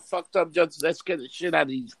some real fucked up. Just let's get the shit out of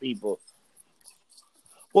these people.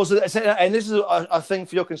 Well, and this is a thing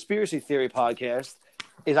for your conspiracy theory podcast,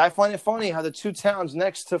 is I find it funny how the two towns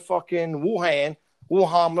next to fucking Wuhan,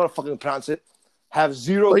 I'm not fucking pronounce it, have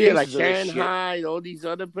zero cases like of this Shanghai, shit. all these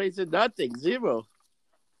other places, nothing, zero.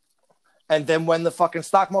 And then when the fucking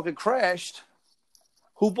stock market crashed,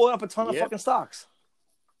 who bought up a ton of fucking stocks?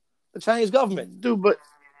 The Chinese government. Dude, but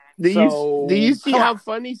do you see how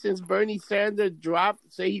funny since Bernie Sanders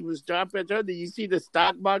say he was dropping? Do you see the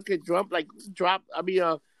stock market go up like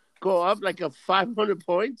a 500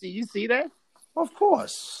 points? Do you see that? Of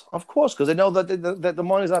course, because they know that the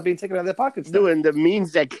money's not being taken out of their pockets. Dude, and the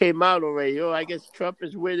memes that came out already. I guess Trump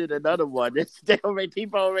is winning another one.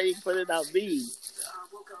 People already putting out memes.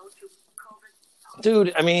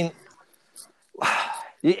 Dude, I mean,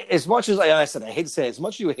 as much as I said, I hate to say it, as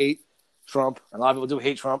much as you hate Trump, and a lot of people do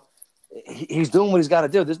hate Trump, he's doing what he's got to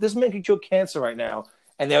do. This man can cure cancer right now,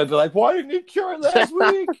 and they would be like, "Why didn't he cure it last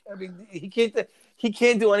week?" I mean, he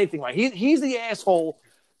can't do anything right. He's the asshole.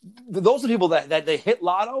 Those are the people that they hit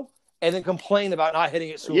lotto and then complain about not hitting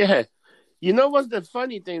it sooner. Yeah. You know what's the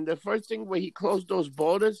funny thing? The first thing when he closed those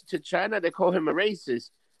borders to China, they call him a racist.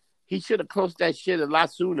 He should have closed that shit a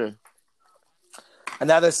lot sooner. And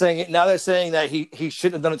now they're saying that he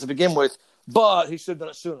shouldn't have done it to begin with, but he should have done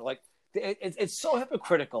it sooner. Like it's so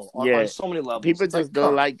hypocritical on so many levels. People just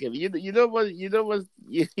don't like him. You know what's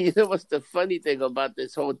the funny thing about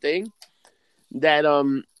this whole thing? That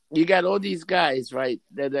you got all these guys, right?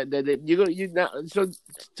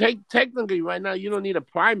 Technically right now you don't need a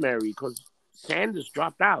primary because Sanders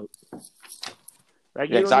dropped out. Like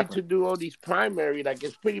you don't need to do all these primary. Like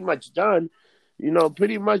it's pretty much done.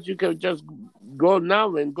 Pretty much you can just go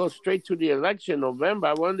now and go straight to the election in November.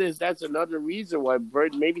 I wonder if that's another reason why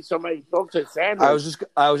maybe somebody spoke to Sanders. I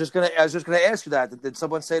was just gonna ask you that. Did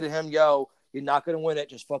someone say to him, "Yo, you're not gonna win it.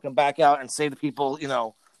 Just fucking back out and save the people."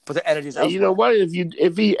 Put the energies elsewhere. You know what?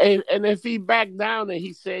 If he backed down and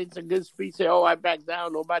he said it's a good speech, say, "Oh, I backed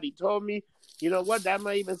down. Nobody told me." You know what? That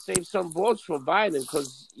might even save some votes for Biden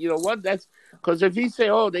because you know what? Because if he say,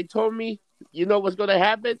 "Oh, they told me You know what's going to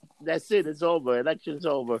happen? That's it. It's over. Election's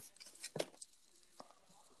over.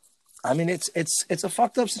 I mean, it's a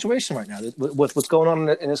fucked up situation right now with what's going on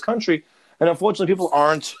in this country, and unfortunately, people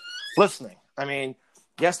aren't listening. I mean,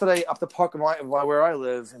 yesterday up the parking lot where I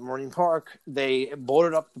live in Marine Park, they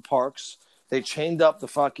boarded up the parks, they chained up the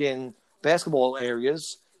fucking basketball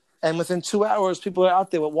areas, and within 2 hours, people are out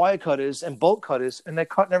there with wire cutters and bolt cutters, and they're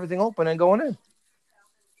cutting everything open and going in.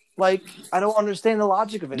 Like, I don't understand the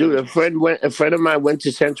logic of it. Dude, a friend of mine went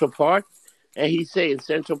to Central Park, and he said in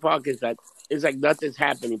Central Park it's like nothing's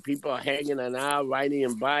happening. People are hanging out, riding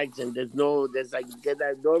in bikes, and there's no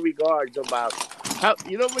regards about how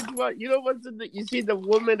you know what you want. You know you see the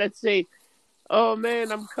woman that say, "Oh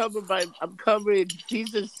man, I'm covered in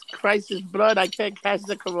Jesus Christ's blood. I can't catch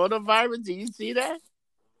the coronavirus." Do you see that?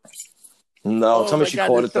 No, tell me she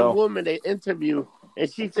caught it though. Some woman they interview,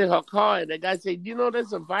 and she's in her car, and the guy said, "You know,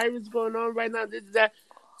 there's a virus going on right now. This is that."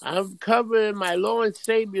 I'm covered in my Lord and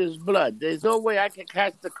Savior's blood. There's no way I can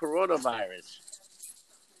catch the coronavirus.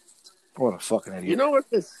 What a fucking idiot. You know what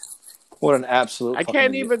this? What an absolute I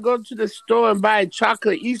can't idiot. even go to the store and buy a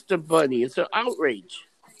chocolate Easter bunny. It's an outrage.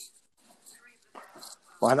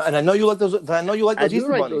 Well, and I know you like those. I know you like those Easter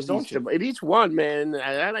bunnies, don't you? At least one, man.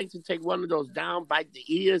 I like to take one of those down, bite the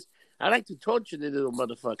ears. I like to torture the little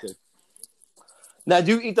motherfucker. Now,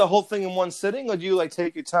 do you eat the whole thing in one sitting, or do you like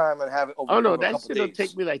take your time and have it over? Oh no, that shit'll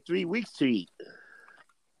take me like 3 weeks to eat.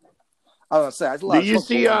 I was gonna say. Do you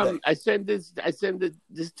see? I sent this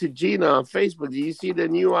to Gina on Facebook. Do you see the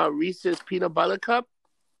new Reese's peanut butter cup?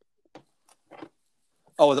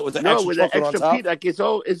 Oh, with the extra peanut, like it's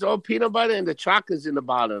all peanut butter and the chocolate's in the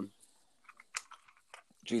bottom.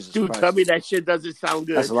 Jesus, dude, Christ. Tell me that shit doesn't sound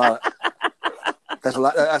good. That's a lot.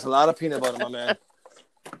 That's a lot of peanut butter, my man.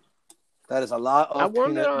 That is a lot of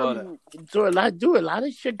peanut butter. So a lot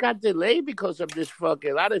of shit got delayed because of this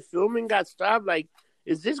fucking. A lot of filming got stopped. Like,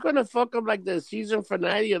 is this gonna fuck up like the season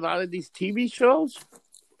finale of a lot of these TV shows?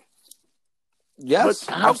 Yes.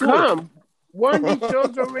 But how come? Weren't these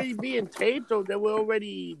shows already being taped, or they were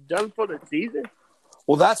already done for the season?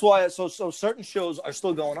 Well, that's why. So certain shows are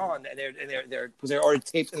still going on, and they're because they're already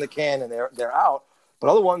taped in the can and they're out. But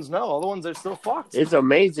other ones, no. Other ones, they're still fucked. It's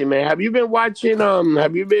amazing, man. Have you been watching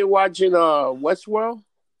Westworld?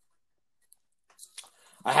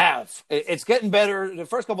 I have. It's getting better. The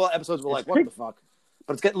first couple of episodes were like, what the fuck?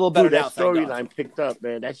 But it's getting a little better now. That storyline picked up,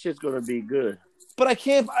 man. That shit's gonna be good. But I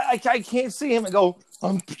can't see him and go,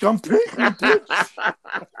 I'm pink, bitch.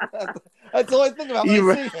 That's all I think about when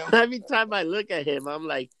I see him. Every time I look at him, I'm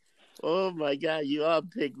like, oh my God, you are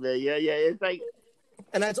pink, man. Yeah. It's like.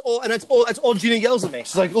 And that's all Gina yells at me.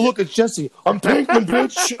 She's like, oh, look, it's Jesse. I'm Pinkman,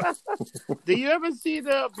 bitch. Do you ever see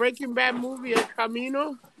the Breaking Bad movie, El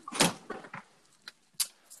Camino?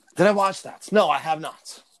 Did I watch that? No, I have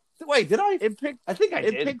not. Wait, did I? I think I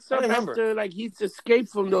did. It picks up after, like, he's escaped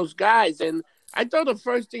from those guys. And I thought the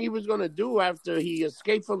first thing he was going to do after he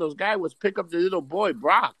escaped from those guys was pick up the little boy,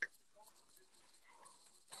 Brock.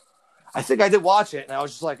 I think I did watch it. And I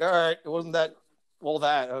was just like, all right, it wasn't that. All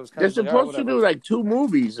that. I was kind They're supposed to do like 2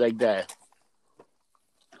 movies like that.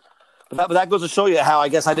 But that goes to show you how I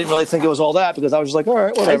guess I didn't really think it was all that because I was just like, all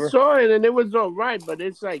right, whatever. I saw it and it was all right, but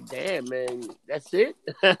it's like, damn, man, that's it?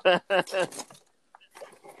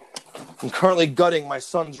 I'm currently gutting my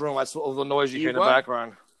son's room. That's all the noise you hear in the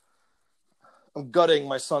background. I'm gutting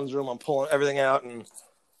my son's room. I'm pulling everything out and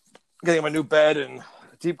getting my new bed and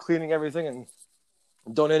deep cleaning everything and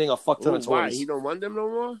donating a fuck ton of toys. Why? He don't want them no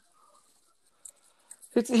more?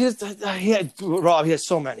 He has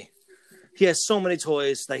so many. He has so many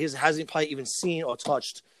toys that he hasn't probably even seen or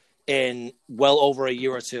touched in well over a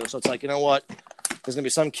year or two. So it's like, you know what? There's going to be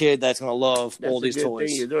some kid that's going to love all these toys.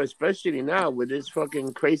 Thing you do, especially now with this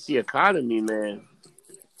fucking crazy economy, man.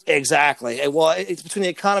 Exactly. Well, it's between the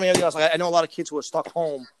economy and everything else. Like, I know a lot of kids who are stuck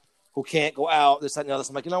home who can't go out, this, that, and the other. So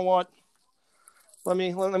I'm like, you know what? Let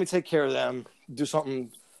me take care of them. Do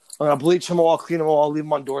something. I'm going to bleach them all, clean them all, leave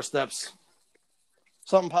them on doorsteps.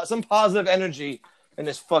 Some positive energy in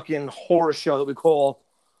this fucking horror show that we call,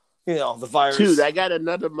 the virus. Dude, I got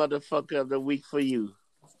another motherfucker of the week for you.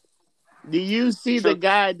 Do you see the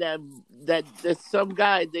guy that some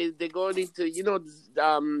guy they're going into,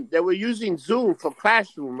 they were using Zoom for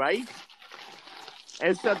classroom, right?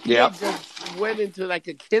 And some kid just went into like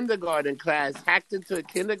a kindergarten class, hacked into a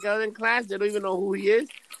kindergarten class. They don't even know who he is.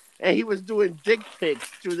 And he was doing dick pics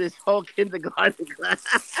through this whole kindergarten class.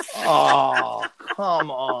 Oh,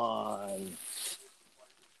 come on.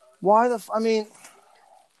 Why I mean,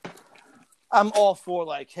 I'm all for,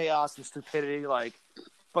 like, chaos and stupidity, like,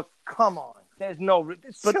 but come on. There's no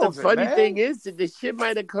it's But the children, funny thing man. is that this shit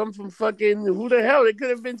might have come from fucking who the hell? It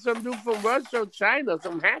could have been some dude from Russia or China,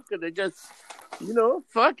 some hacker that just,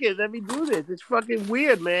 fuck it, let me do this. It's fucking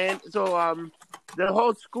weird, man. So the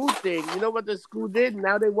whole school thing, you know what the school did?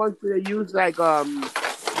 Now they want you to use like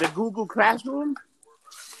the Google Classroom.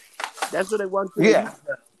 That's what they want you to use.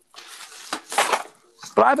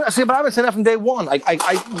 But I've been saying that from day one.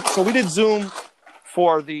 So we did Zoom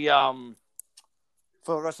for the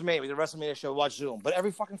for WrestleMania. We did a WrestleMania show. Watch Zoom, but every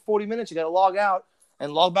fucking 40 minutes you got to log out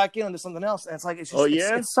and log back in and do something else. And it's like it's just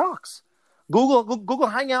it sucks. Google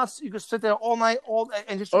Hangouts. You can sit there all night,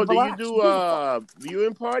 and just relax. Did you do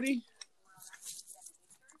viewing party?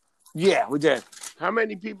 Yeah, we did. How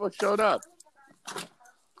many people showed up?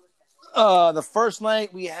 The first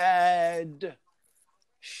night we had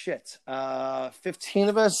 15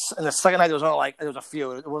 of us, and the second night there was a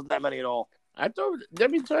few. It wasn't that many at all.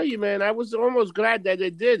 Let me tell you, man, I was almost glad that they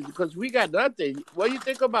did because we got nothing. What do you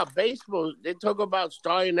think about baseball? They talk about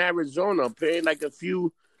starting in Arizona, playing like a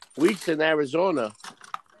few weeks in Arizona.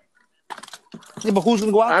 Yeah, but who's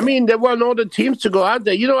gonna go out there? I mean, they want all the teams to go out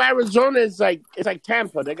there. Arizona is like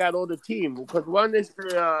Tampa. They got all the teams because one is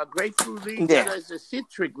the Grapefruit League, the other is the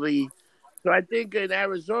Citric League. So I think in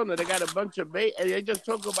Arizona they got a bunch of and they just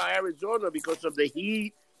talk about Arizona because of the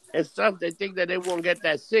heat and stuff. They think that they won't get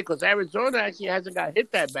that sick because Arizona actually hasn't got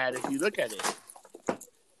hit that bad if you look at it.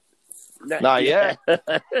 Not yet.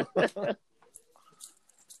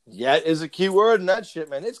 Yet is a key word in that shit,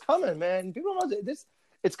 man. It's coming, man. People don't know this.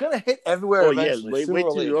 It's gonna hit everywhere eventually. Wait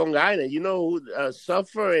till Long Island.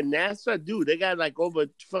 Suffolk and Nassau, dude, they got like over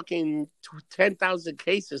fucking 10,000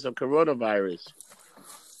 cases of coronavirus.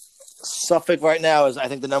 Suffolk right now is, I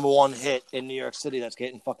think, the number one hit in New York City that's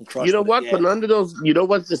getting fucking crushed. You know what? But under those,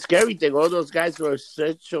 what's the scary thing? All those guys were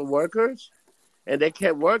essential workers, and they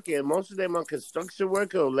kept working. Most of them are construction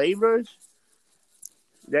workers or laborers.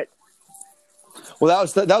 Well,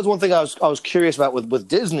 that was one thing I was curious about with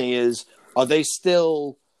Disney is, are they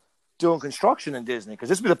still doing construction in Disney? Because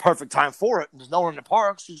this would be the perfect time for it. There's no one in the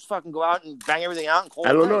parks. You just fucking go out and bang everything out and call it.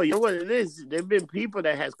 I don't know. You know what it is? There've been people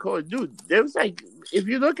that has called. Dude, there was like, if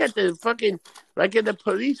you look at the fucking, like in the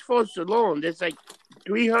police force alone, there's like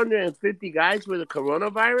 350 guys with the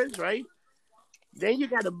coronavirus, right? Then you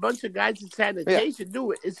got a bunch of guys in sanitation.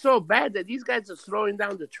 Dude, it's so bad that these guys are slowing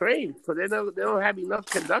down the train because they don't have enough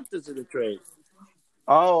conductors in the train.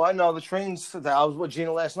 Oh, I know the trains. I was with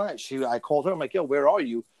Gina last night. I called her. I'm like, yo, where are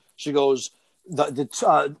you? She goes,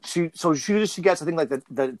 she gets, I think, like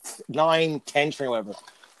the 9:10 train or whatever.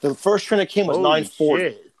 The first train that came was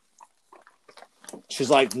 9:40. She's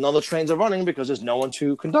like, none of the trains are running because there's no one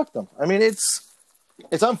to conduct them. I mean, it's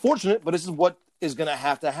unfortunate, but this is what is going to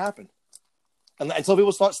have to happen. And until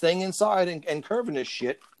people start staying inside and curbing this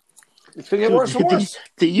shit, it's going to get worse and worse.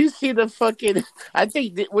 Do you see the fucking... I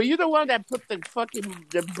think... Were you the one that put the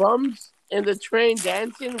bums in the train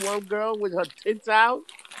dancing? One girl with her tits out?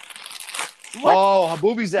 What? Oh, her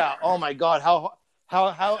boobies out. Oh, my God. How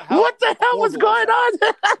what the hell was going on?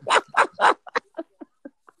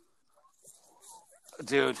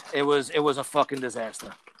 Dude, it was a fucking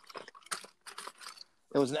disaster.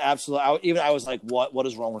 It was an absolute... I was like, what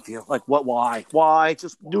is wrong with you? Like, what? Why?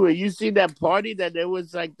 Just... Dude, you see that party that there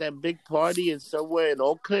was like that big party somewhere in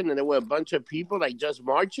Oakland and there were a bunch of people like just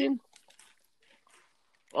marching?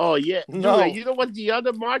 Oh, yeah. No. Dude, you know what the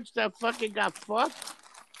other march that fucking got fucked?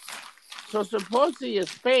 So supposedly in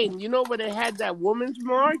Spain, you know where they had that women's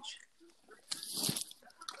march?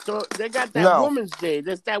 So they got that Women's Day.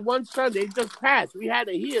 There's that one Sunday. It just passed. We had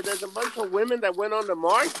it here. There's a bunch of women that went on the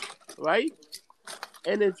march, right?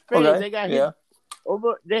 And in Spain, they got hit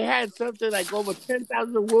over. They had something like over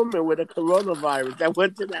 10,000 women with a coronavirus that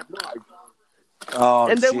went to that march. Oh,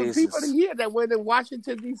 and there were people here that went in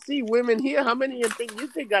Washington, D.C., women here. How many of you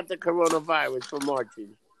think got the coronavirus for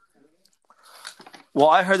marching? Well,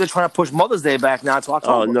 I heard they're trying to push Mother's Day back now to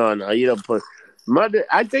October. Oh, no, you don't push. Mother,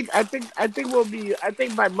 I think we'll be. I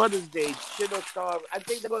think by Mother's Day, shit'll start. I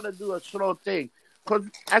think they're gonna do a slow thing. Cause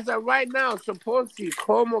as of right now, supposedly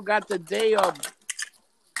Cuomo got the day of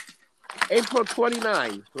April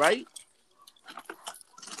 29, right?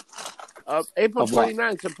 April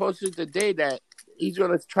 29 supposedly is the day that he's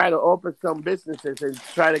gonna try to open some businesses and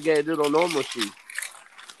try to get a little normalcy.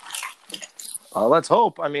 Let's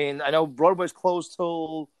hope. I mean, I know Broadway's closed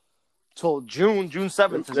till June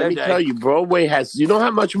 7th. Let me tell you, Broadway has... You know how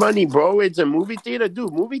much money Broadway's a movie theater?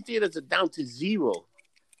 Dude, movie theaters are down to zero.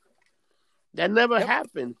 That never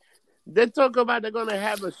happened. They talk about they're going to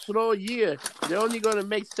have a slow year. They're only going to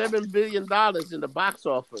make $7 billion in the box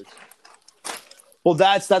office. Well,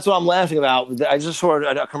 that's what I'm laughing about. I just saw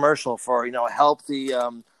a commercial for, help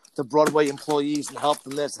the to Broadway employees and help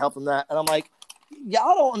them this, help them that. And I'm like,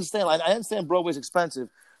 y'all don't understand. I understand Broadway's expensive.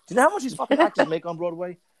 Do you know how much these fucking actors make on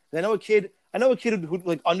Broadway? I know a kid who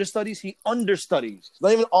like understudies. He understudies. He's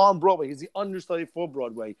not even on Broadway. He's the understudy for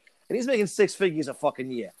Broadway, and he's making 6 figures a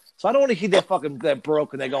fucking year. So I don't want to hear they're broke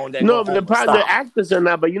and they're going there. No, but the actors are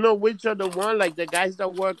not. But you know which are the one, like the guys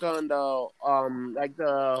that work on the like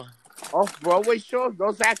the off-Broadway shows?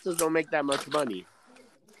 Those actors don't make that much money.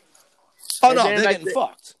 Oh, and no, they're like getting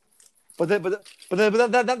fucked. But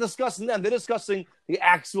they're not discussing them. They're discussing the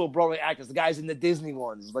actual Broadway actors, the guys in the Disney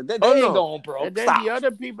ones. Like they ain't going broke. And then the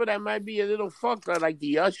other people that might be a little fucked are like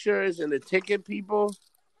the ushers and the ticket people.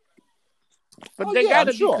 But they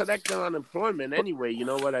gotta be collecting unemployment anyway. You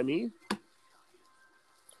know what I mean?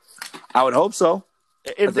 I would hope so.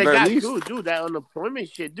 If they got dude, that unemployment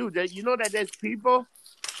shit, dude. You know that there's people.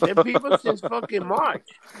 There are people since fucking March.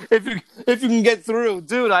 If you can get through,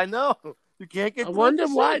 dude, I know. You can't get through. I wonder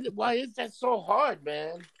why is that so hard,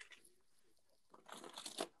 man?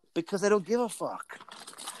 Because they don't give a fuck.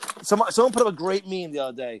 Someone put up a great meme the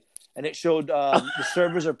other day, and it showed the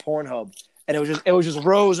servers are Pornhub, and it was just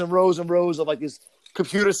rows and rows and rows of like these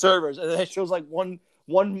computer servers, and it shows like one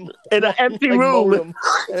in an empty room. Modem,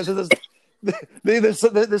 and it says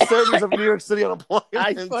the servers of New York City unemployment.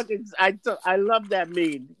 I love that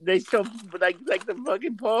meme. They show like the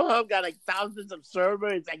fucking Pornhub got like thousands of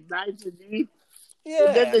servers. It's like nice and neat. Yeah,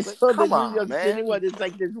 and then they show the New York City one. It's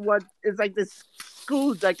like this one. It's like this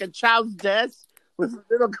school, like a child's desk with a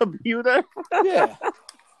little computer. Yeah.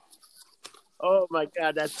 Oh my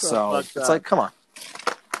god, that's so fucked up. It's like, come on.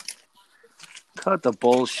 Cut the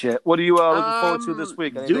bullshit. What are you looking forward to this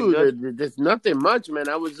week? Anything dude, there's nothing much, man.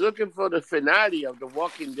 I was looking for the finale of The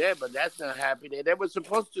Walking Dead, but that's not happening. They were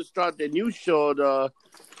supposed to start the new show, The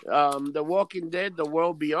Walking Dead, The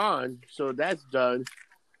World Beyond. So that's done.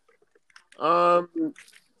 What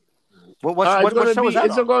show is that?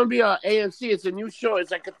 It's going to be on AMC. It's a new show. It's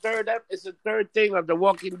like it's a third thing of The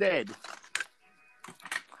Walking Dead.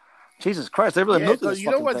 Jesus Christ, they really milked this. You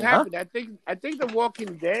know what's happening? Huh? I think The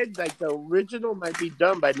Walking Dead, like the original, might be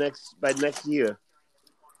done by next year.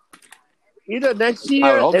 Either next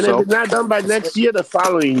year, and if it's not done by next year, the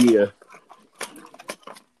following year.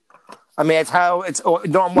 I mean,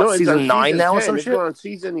 season 9 now 10. or some it's shit? On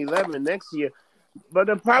season 11 next year. But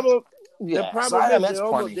the problem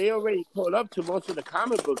is they already caught up to most of the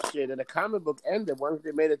comic book shit, and the comic book ended once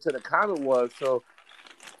they made it to the comic world. So.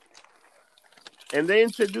 And they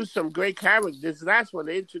introduced some great characters. This last one,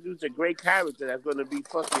 they introduced a great character that's going to be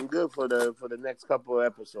fucking good for the next couple of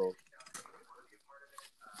episodes.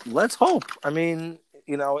 Let's hope. I mean,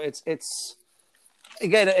 you know, it's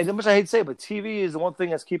again, as much as I hate to say it, but TV is the one thing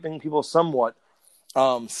that's keeping people somewhat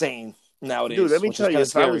sane nowadays. Dude, let me tell you,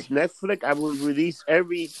 if I was Netflix, I would release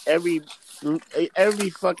every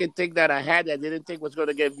fucking thing that I had that I didn't think was going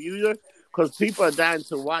to get viewed. Because people are dying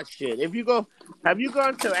to watch shit. Have you gone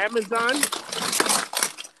to Amazon?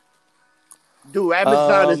 Dude,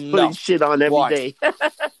 Amazon is putting shit on every day.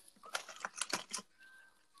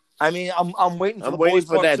 I mean, I'm waiting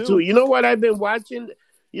for that too. You know what I've been watching?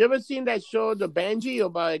 You ever seen that show, The Banshee,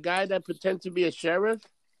 about a guy that pretends to be a sheriff?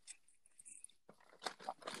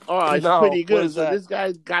 Oh, it's pretty good. So this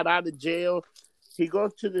guy got out of jail. He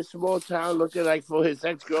goes to this small town looking like for his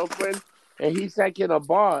ex-girlfriend. And he's like in a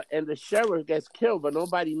bar, and the sheriff gets killed, but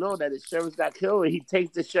nobody knows that the sheriff got killed, and he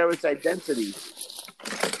takes the sheriff's identity.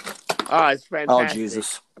 Oh, it's fantastic. Oh,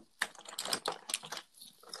 Jesus.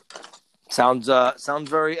 Sounds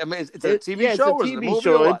very. I mean, it's a TV show. It's a TV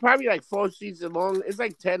show. It's probably like 4 seasons long. It's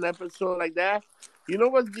like 10 episodes like that. You know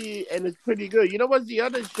what's and it's pretty good. You know what's the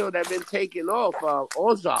other show that's been taken off?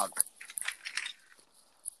 Ozark.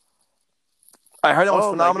 I heard it was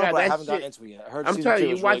phenomenal, but I haven't gotten into it yet. I'm telling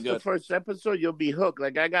you, watch the first episode, you'll be hooked.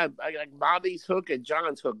 Like I got Molly's hook and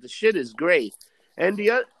John's hook. The shit is great. And the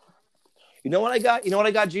other, you know what I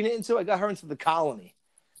got Gina into? I got her into The Colony.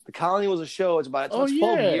 The Colony was a show. It's about 12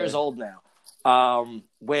 years old now.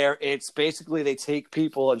 Where it's basically they take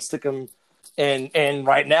people and stick them in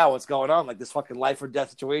right now what's going on, like this fucking life or death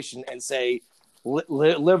situation, and say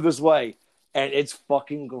live this way. And it's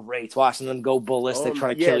fucking great watching them go ballistic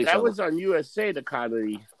trying to kill each other. That was on USA, The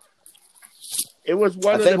Colony. It was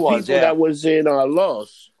one of the people that was in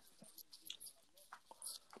Lost.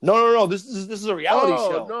 No. This is a reality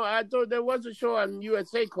show. No, I thought there was a show on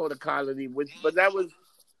USA called The Colony, but that was.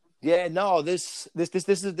 Yeah, no. This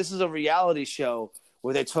is a reality show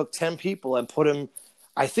where they took 10 people and put them.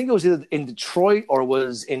 I think it was either in Detroit or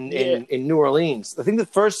was in New Orleans. I think the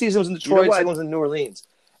first season was in Detroit, the second one was in New Orleans,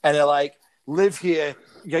 and they're like, live here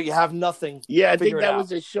you have nothing. Yeah, I think Figure it that out.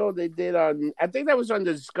 was a show they did on. I think that was on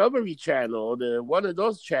the Discovery Channel, or one of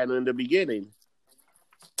those channels in the beginning.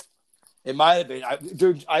 It might have been.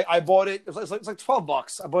 I bought it. It's like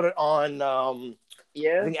 $12. I bought it on I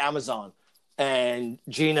think Amazon. And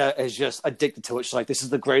Gina is just addicted to it. She's like, "This is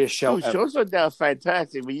the greatest show ever." Shows like that are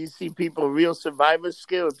fantastic. When you see people real survivor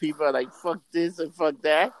skill, and people are like, "Fuck this and fuck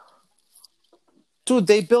that." Dude,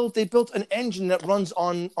 they built an engine that runs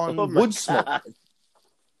on wood smoke.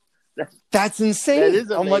 That's insane. That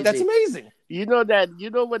is amazing. I'm like, that's amazing. You know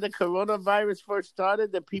when the coronavirus first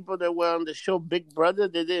started, the people that were on the show Big Brother,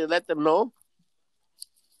 they didn't let them know.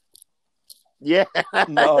 Yeah.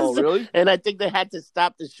 No, really? And I think they had to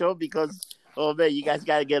stop the show because, oh man, you guys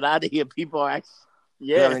got to get out of here. People are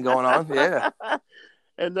actually, Everything going on? Yeah.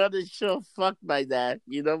 Another show fucked by that.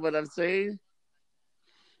 You know what I'm saying?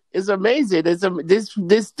 It's amazing.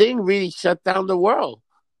 This thing really shut down the world.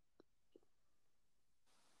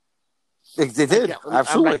 They did.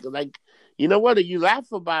 Absolutely. Like, you know what? You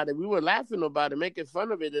laugh about it. We were laughing about it, making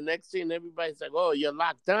fun of it. The next thing, everybody's like, "Oh, you're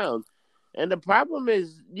locked down." And the problem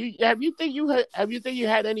is, have you think you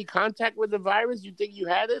had any contact with the virus? You think you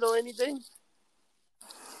had it or anything?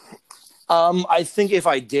 I think if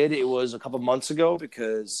I did, it was a couple months ago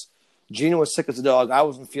because Gina was sick as a dog. I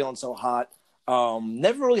wasn't feeling so hot.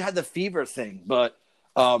 Never really had the fever thing, but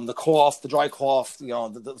the cough, the dry cough,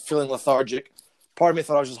 the feeling lethargic. Part of me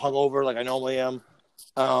thought I was just hungover like I normally am.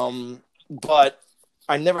 But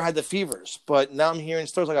I never had the fevers. But now I'm hearing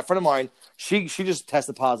stories like a friend of mine, she just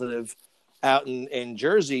tested positive out in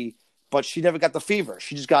Jersey, but she never got the fever.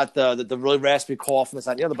 She just got the really raspy cough and this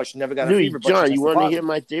and the other, but she never got a fever. John, you want to hear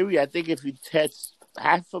my theory? I think if you test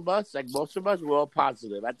half of us, like most of us, we're all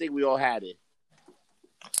positive. I think we all had it.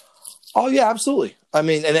 Oh yeah, absolutely. I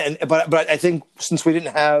mean, but I think since we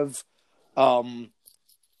didn't have an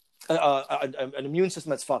immune system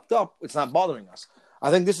that's fucked up, it's not bothering us. I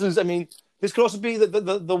think this could also be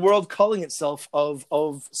the world culling itself of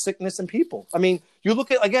sickness and people. I mean, you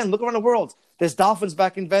look around the world. There's dolphins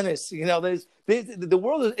back in Venice. The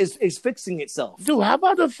world is fixing itself. Dude, how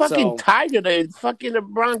about the fucking tiger that is fucking the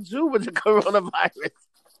Bronx Zoo with the coronavirus?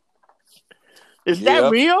 Is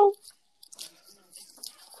that real?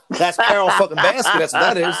 That's Carol fucking Baskin. That's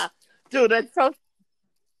what that is. Dude, that's so...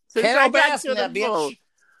 Carol Baskin, that bitch.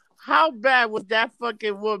 How bad was that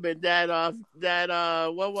fucking woman that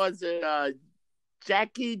what was it?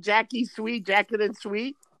 Jackie Sweet, Jacqueline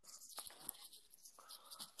Sweet?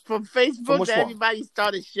 From Facebook that everybody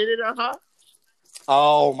started shitting on her?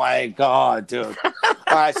 Oh my god, dude. All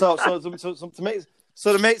right, so to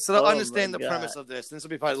understand the premise of this will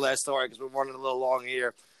be probably the last story because we're running a little long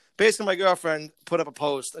here. Basically, my girlfriend put up a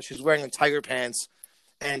post. She was wearing tiger pants,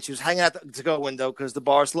 and she was hanging out the to-go window because the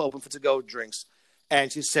bar is still open for to-go drinks.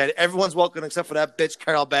 And she said, "Everyone's welcome except for that bitch,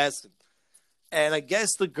 Carol Baskin." And I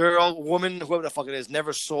guess the woman, whoever the fuck it is,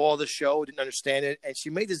 never saw the show, didn't understand it, and she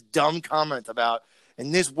made this dumb comment about,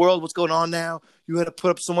 in this world, what's going on now? You had to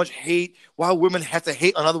put up so much hate. Why women have to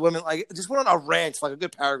hate on other women? Like, just went on a rant, like a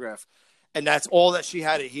good paragraph. And that's all that she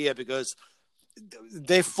had to hear because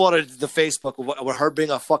they flooded the Facebook with her being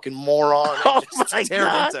a fucking moron. Oh my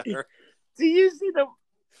god! Into her. Do you see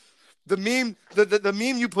the meme? The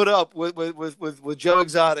meme you put up with Joe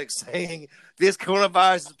Exotic saying this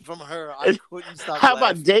coronavirus is from her. I couldn't stop. How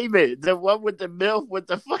laughing. About David, the one with the MILF with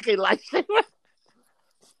the fucking lightsaber?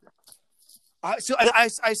 I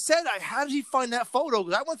said, how did he find that photo?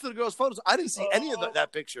 Because I went through the girl's photos. I didn't see any of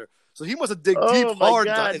that picture. So he must have dig deep hard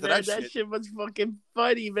into that shit. That shit was fucking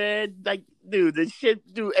funny, man. Like, dude, the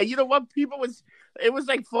shit, dude. And you know what? It was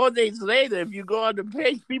like 4 days later. If you go on the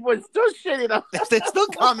page, people are still shitting on. They're still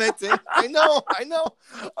commenting. I know.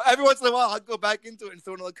 Every once in a while, I'll go back into it and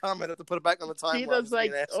throw another comment. I have to put it back on the timeline. Gina's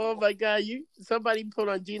like, oh my god, somebody put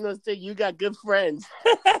on Gina's thing. You got good friends.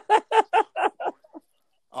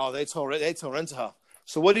 Oh, they tore into her.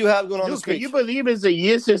 So what do you have going on this week? Can you believe it's a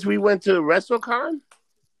year since we went to WrestleCon?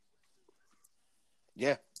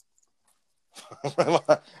 Yeah.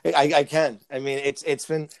 I can. I mean, it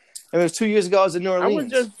was 2 years ago. I was in New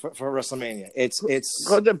Orleans for WrestleMania. It's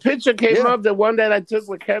because the picture came up, the one that I took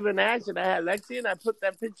with Kevin Nash, and I had Lexi, and I put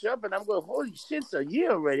that picture up, and I'm going, holy shit, it's a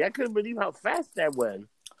year already. I couldn't believe how fast that went.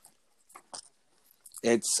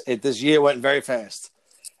 This year went very fast.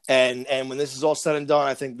 And when this is all said and done,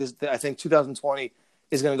 I think 2020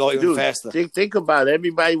 is going to go even faster. Think about it.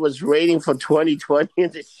 Everybody was waiting for 2020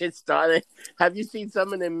 and this shit started. Have you seen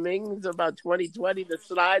some of the memes about 2020, the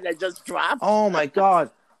slide that just dropped? Oh, my God.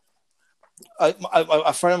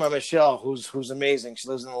 A friend of mine, Michelle, who's amazing. She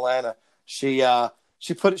lives in Atlanta. She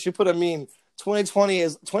put a meme.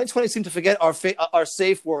 2020 seemed to forget our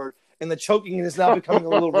safe word and the choking is now becoming a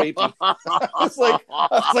little rapey. It's like,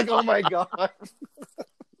 oh my god.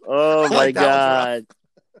 Oh my Like, that was god.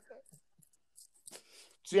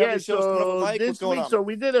 So you have Yeah, any shows coming up with so Mike? What's this going week, on? so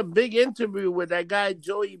we did a big interview with that guy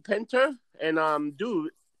Joey Penter, and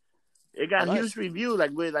dude, it got Nice. huge review.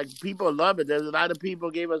 Like people love it. There's a lot of people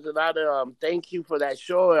gave us a lot of thank you for that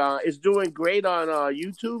show. It's doing great on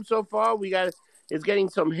YouTube so far. It's getting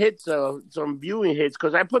some hits, some viewing hits.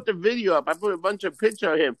 Because I put the video up. I put a bunch of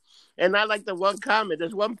pictures of him, and I like the one comment.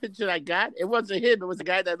 There's one picture I got. It wasn't him. It was a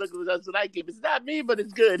guy that looked just like him. It's not me, but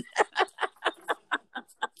it's good.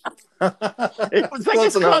 It was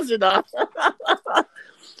like Close a enough. cousin.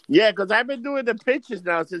 Yeah, because I've been doing the pictures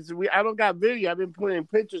now since I don't got video. I've been putting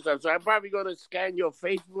pictures up, so I'm probably gonna scan your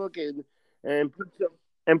Facebook and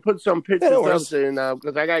put some pictures up,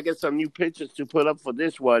 because I gotta get some new pictures to put up for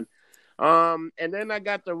this one. And then I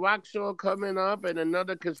got the rock show coming up, and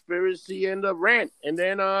another conspiracy and the rant, and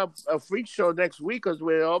then a freak show next week because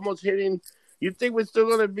we're almost hitting. You think we're still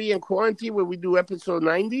gonna be in quarantine when we do episode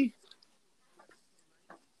 90?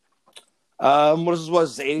 What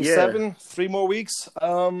was 87? Yeah. 3 more weeks.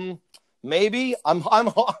 Maybe. I'm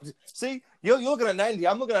hard. See, you're looking at 90.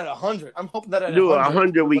 I'm looking at 100. I'm hoping that at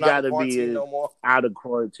 100 we gotta be out of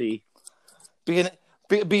quarantine. Be in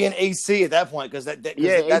AC at that point because that's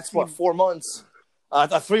AC. What 4 months.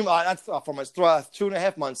 3 months. That's 4 months.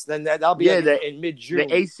 2.5 months. Then that'll be in mid-June.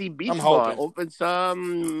 The AC Beach Bar opens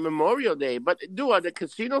Memorial Day, but dude, the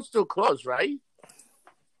casino's still closed, right?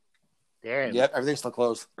 Damn. Yep, everything's still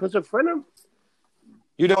closed. Because a friend of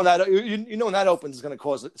you know when that opens, it's gonna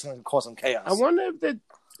cause some chaos. I wonder if the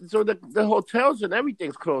hotels and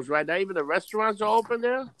everything's closed, right? Not even the restaurants are open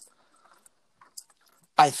there.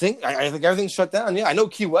 I think everything's shut down. Yeah, I know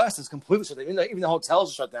Key West is completely shut down. Even the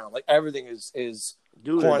hotels are shut down. Like everything is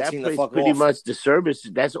dude, quarantined that the fuck pretty off. much the service.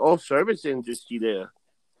 That's all service industry there.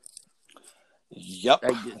 Yep.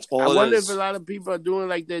 I wonder if a lot of people are doing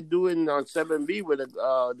like they're doing on 7B with and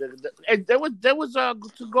there was to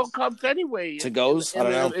go cups anyway. To goes, I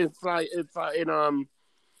don't know.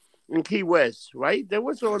 In Key West, right? There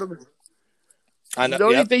was sort of. I know. The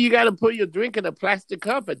only thing you got to put your drink in a plastic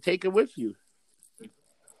cup and take it with you.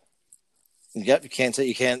 Yep, you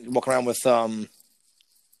can't walk around with glass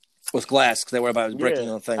because they worry about breaking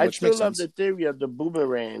the thing. Which makes sense. I still love the theory of the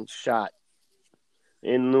boomerang shot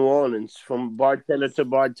in New Orleans from bartender to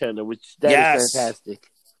bartender, which is fantastic.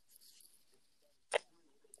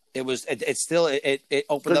 It was. It still opened up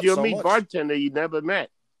so much. Because you'll meet bartender you never met.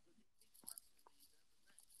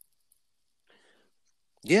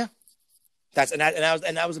 Yeah, that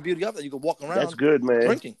was the beauty of it. You could walk around. That's good, man.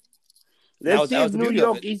 Drinking. Let's see if New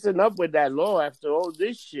York easing up with that law after all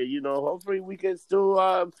this shit. Hopefully we can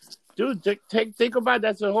still. Dude, think about it.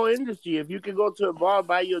 That's a whole industry. If you can go to a bar,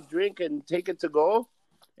 buy your drink, and take it to go,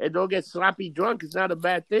 and don't get sloppy drunk, it's not a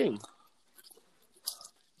bad thing.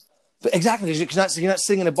 But exactly, you're not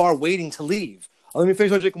sitting in a bar waiting to leave. Let me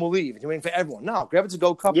finish my drink and we'll leave. And you're waiting for everyone. No, grab it to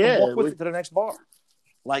go cup and walk with it to the next bar.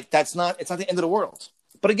 Like it's not the end of the world.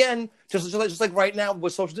 But again, just like right now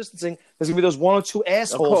with social distancing, there's gonna be those 1 or 2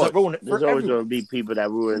 assholes that ruin it. There's always gonna be people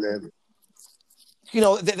that ruin it.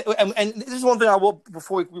 And this is one thing I will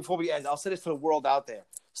before we end. I'll say this to the world out there: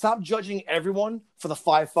 stop judging everyone for the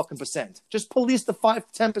 5%. Just police the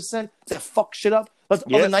 5-10% that fuck shit up. Let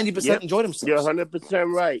the other 90% enjoy themselves. You're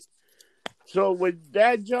 100% right. So with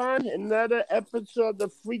that, John, another episode of the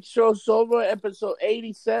Freak Show's over, episode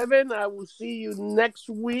 87. I will see you next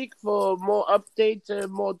week for more updates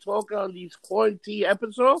and more talk on these quarantine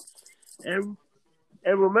episodes. And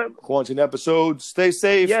remember, quarantine episodes. Stay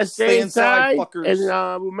safe. Yes, stay inside, fuckers.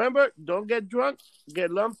 And remember, don't get drunk.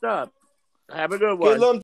 Get lumped up. Have a good one. Get lumped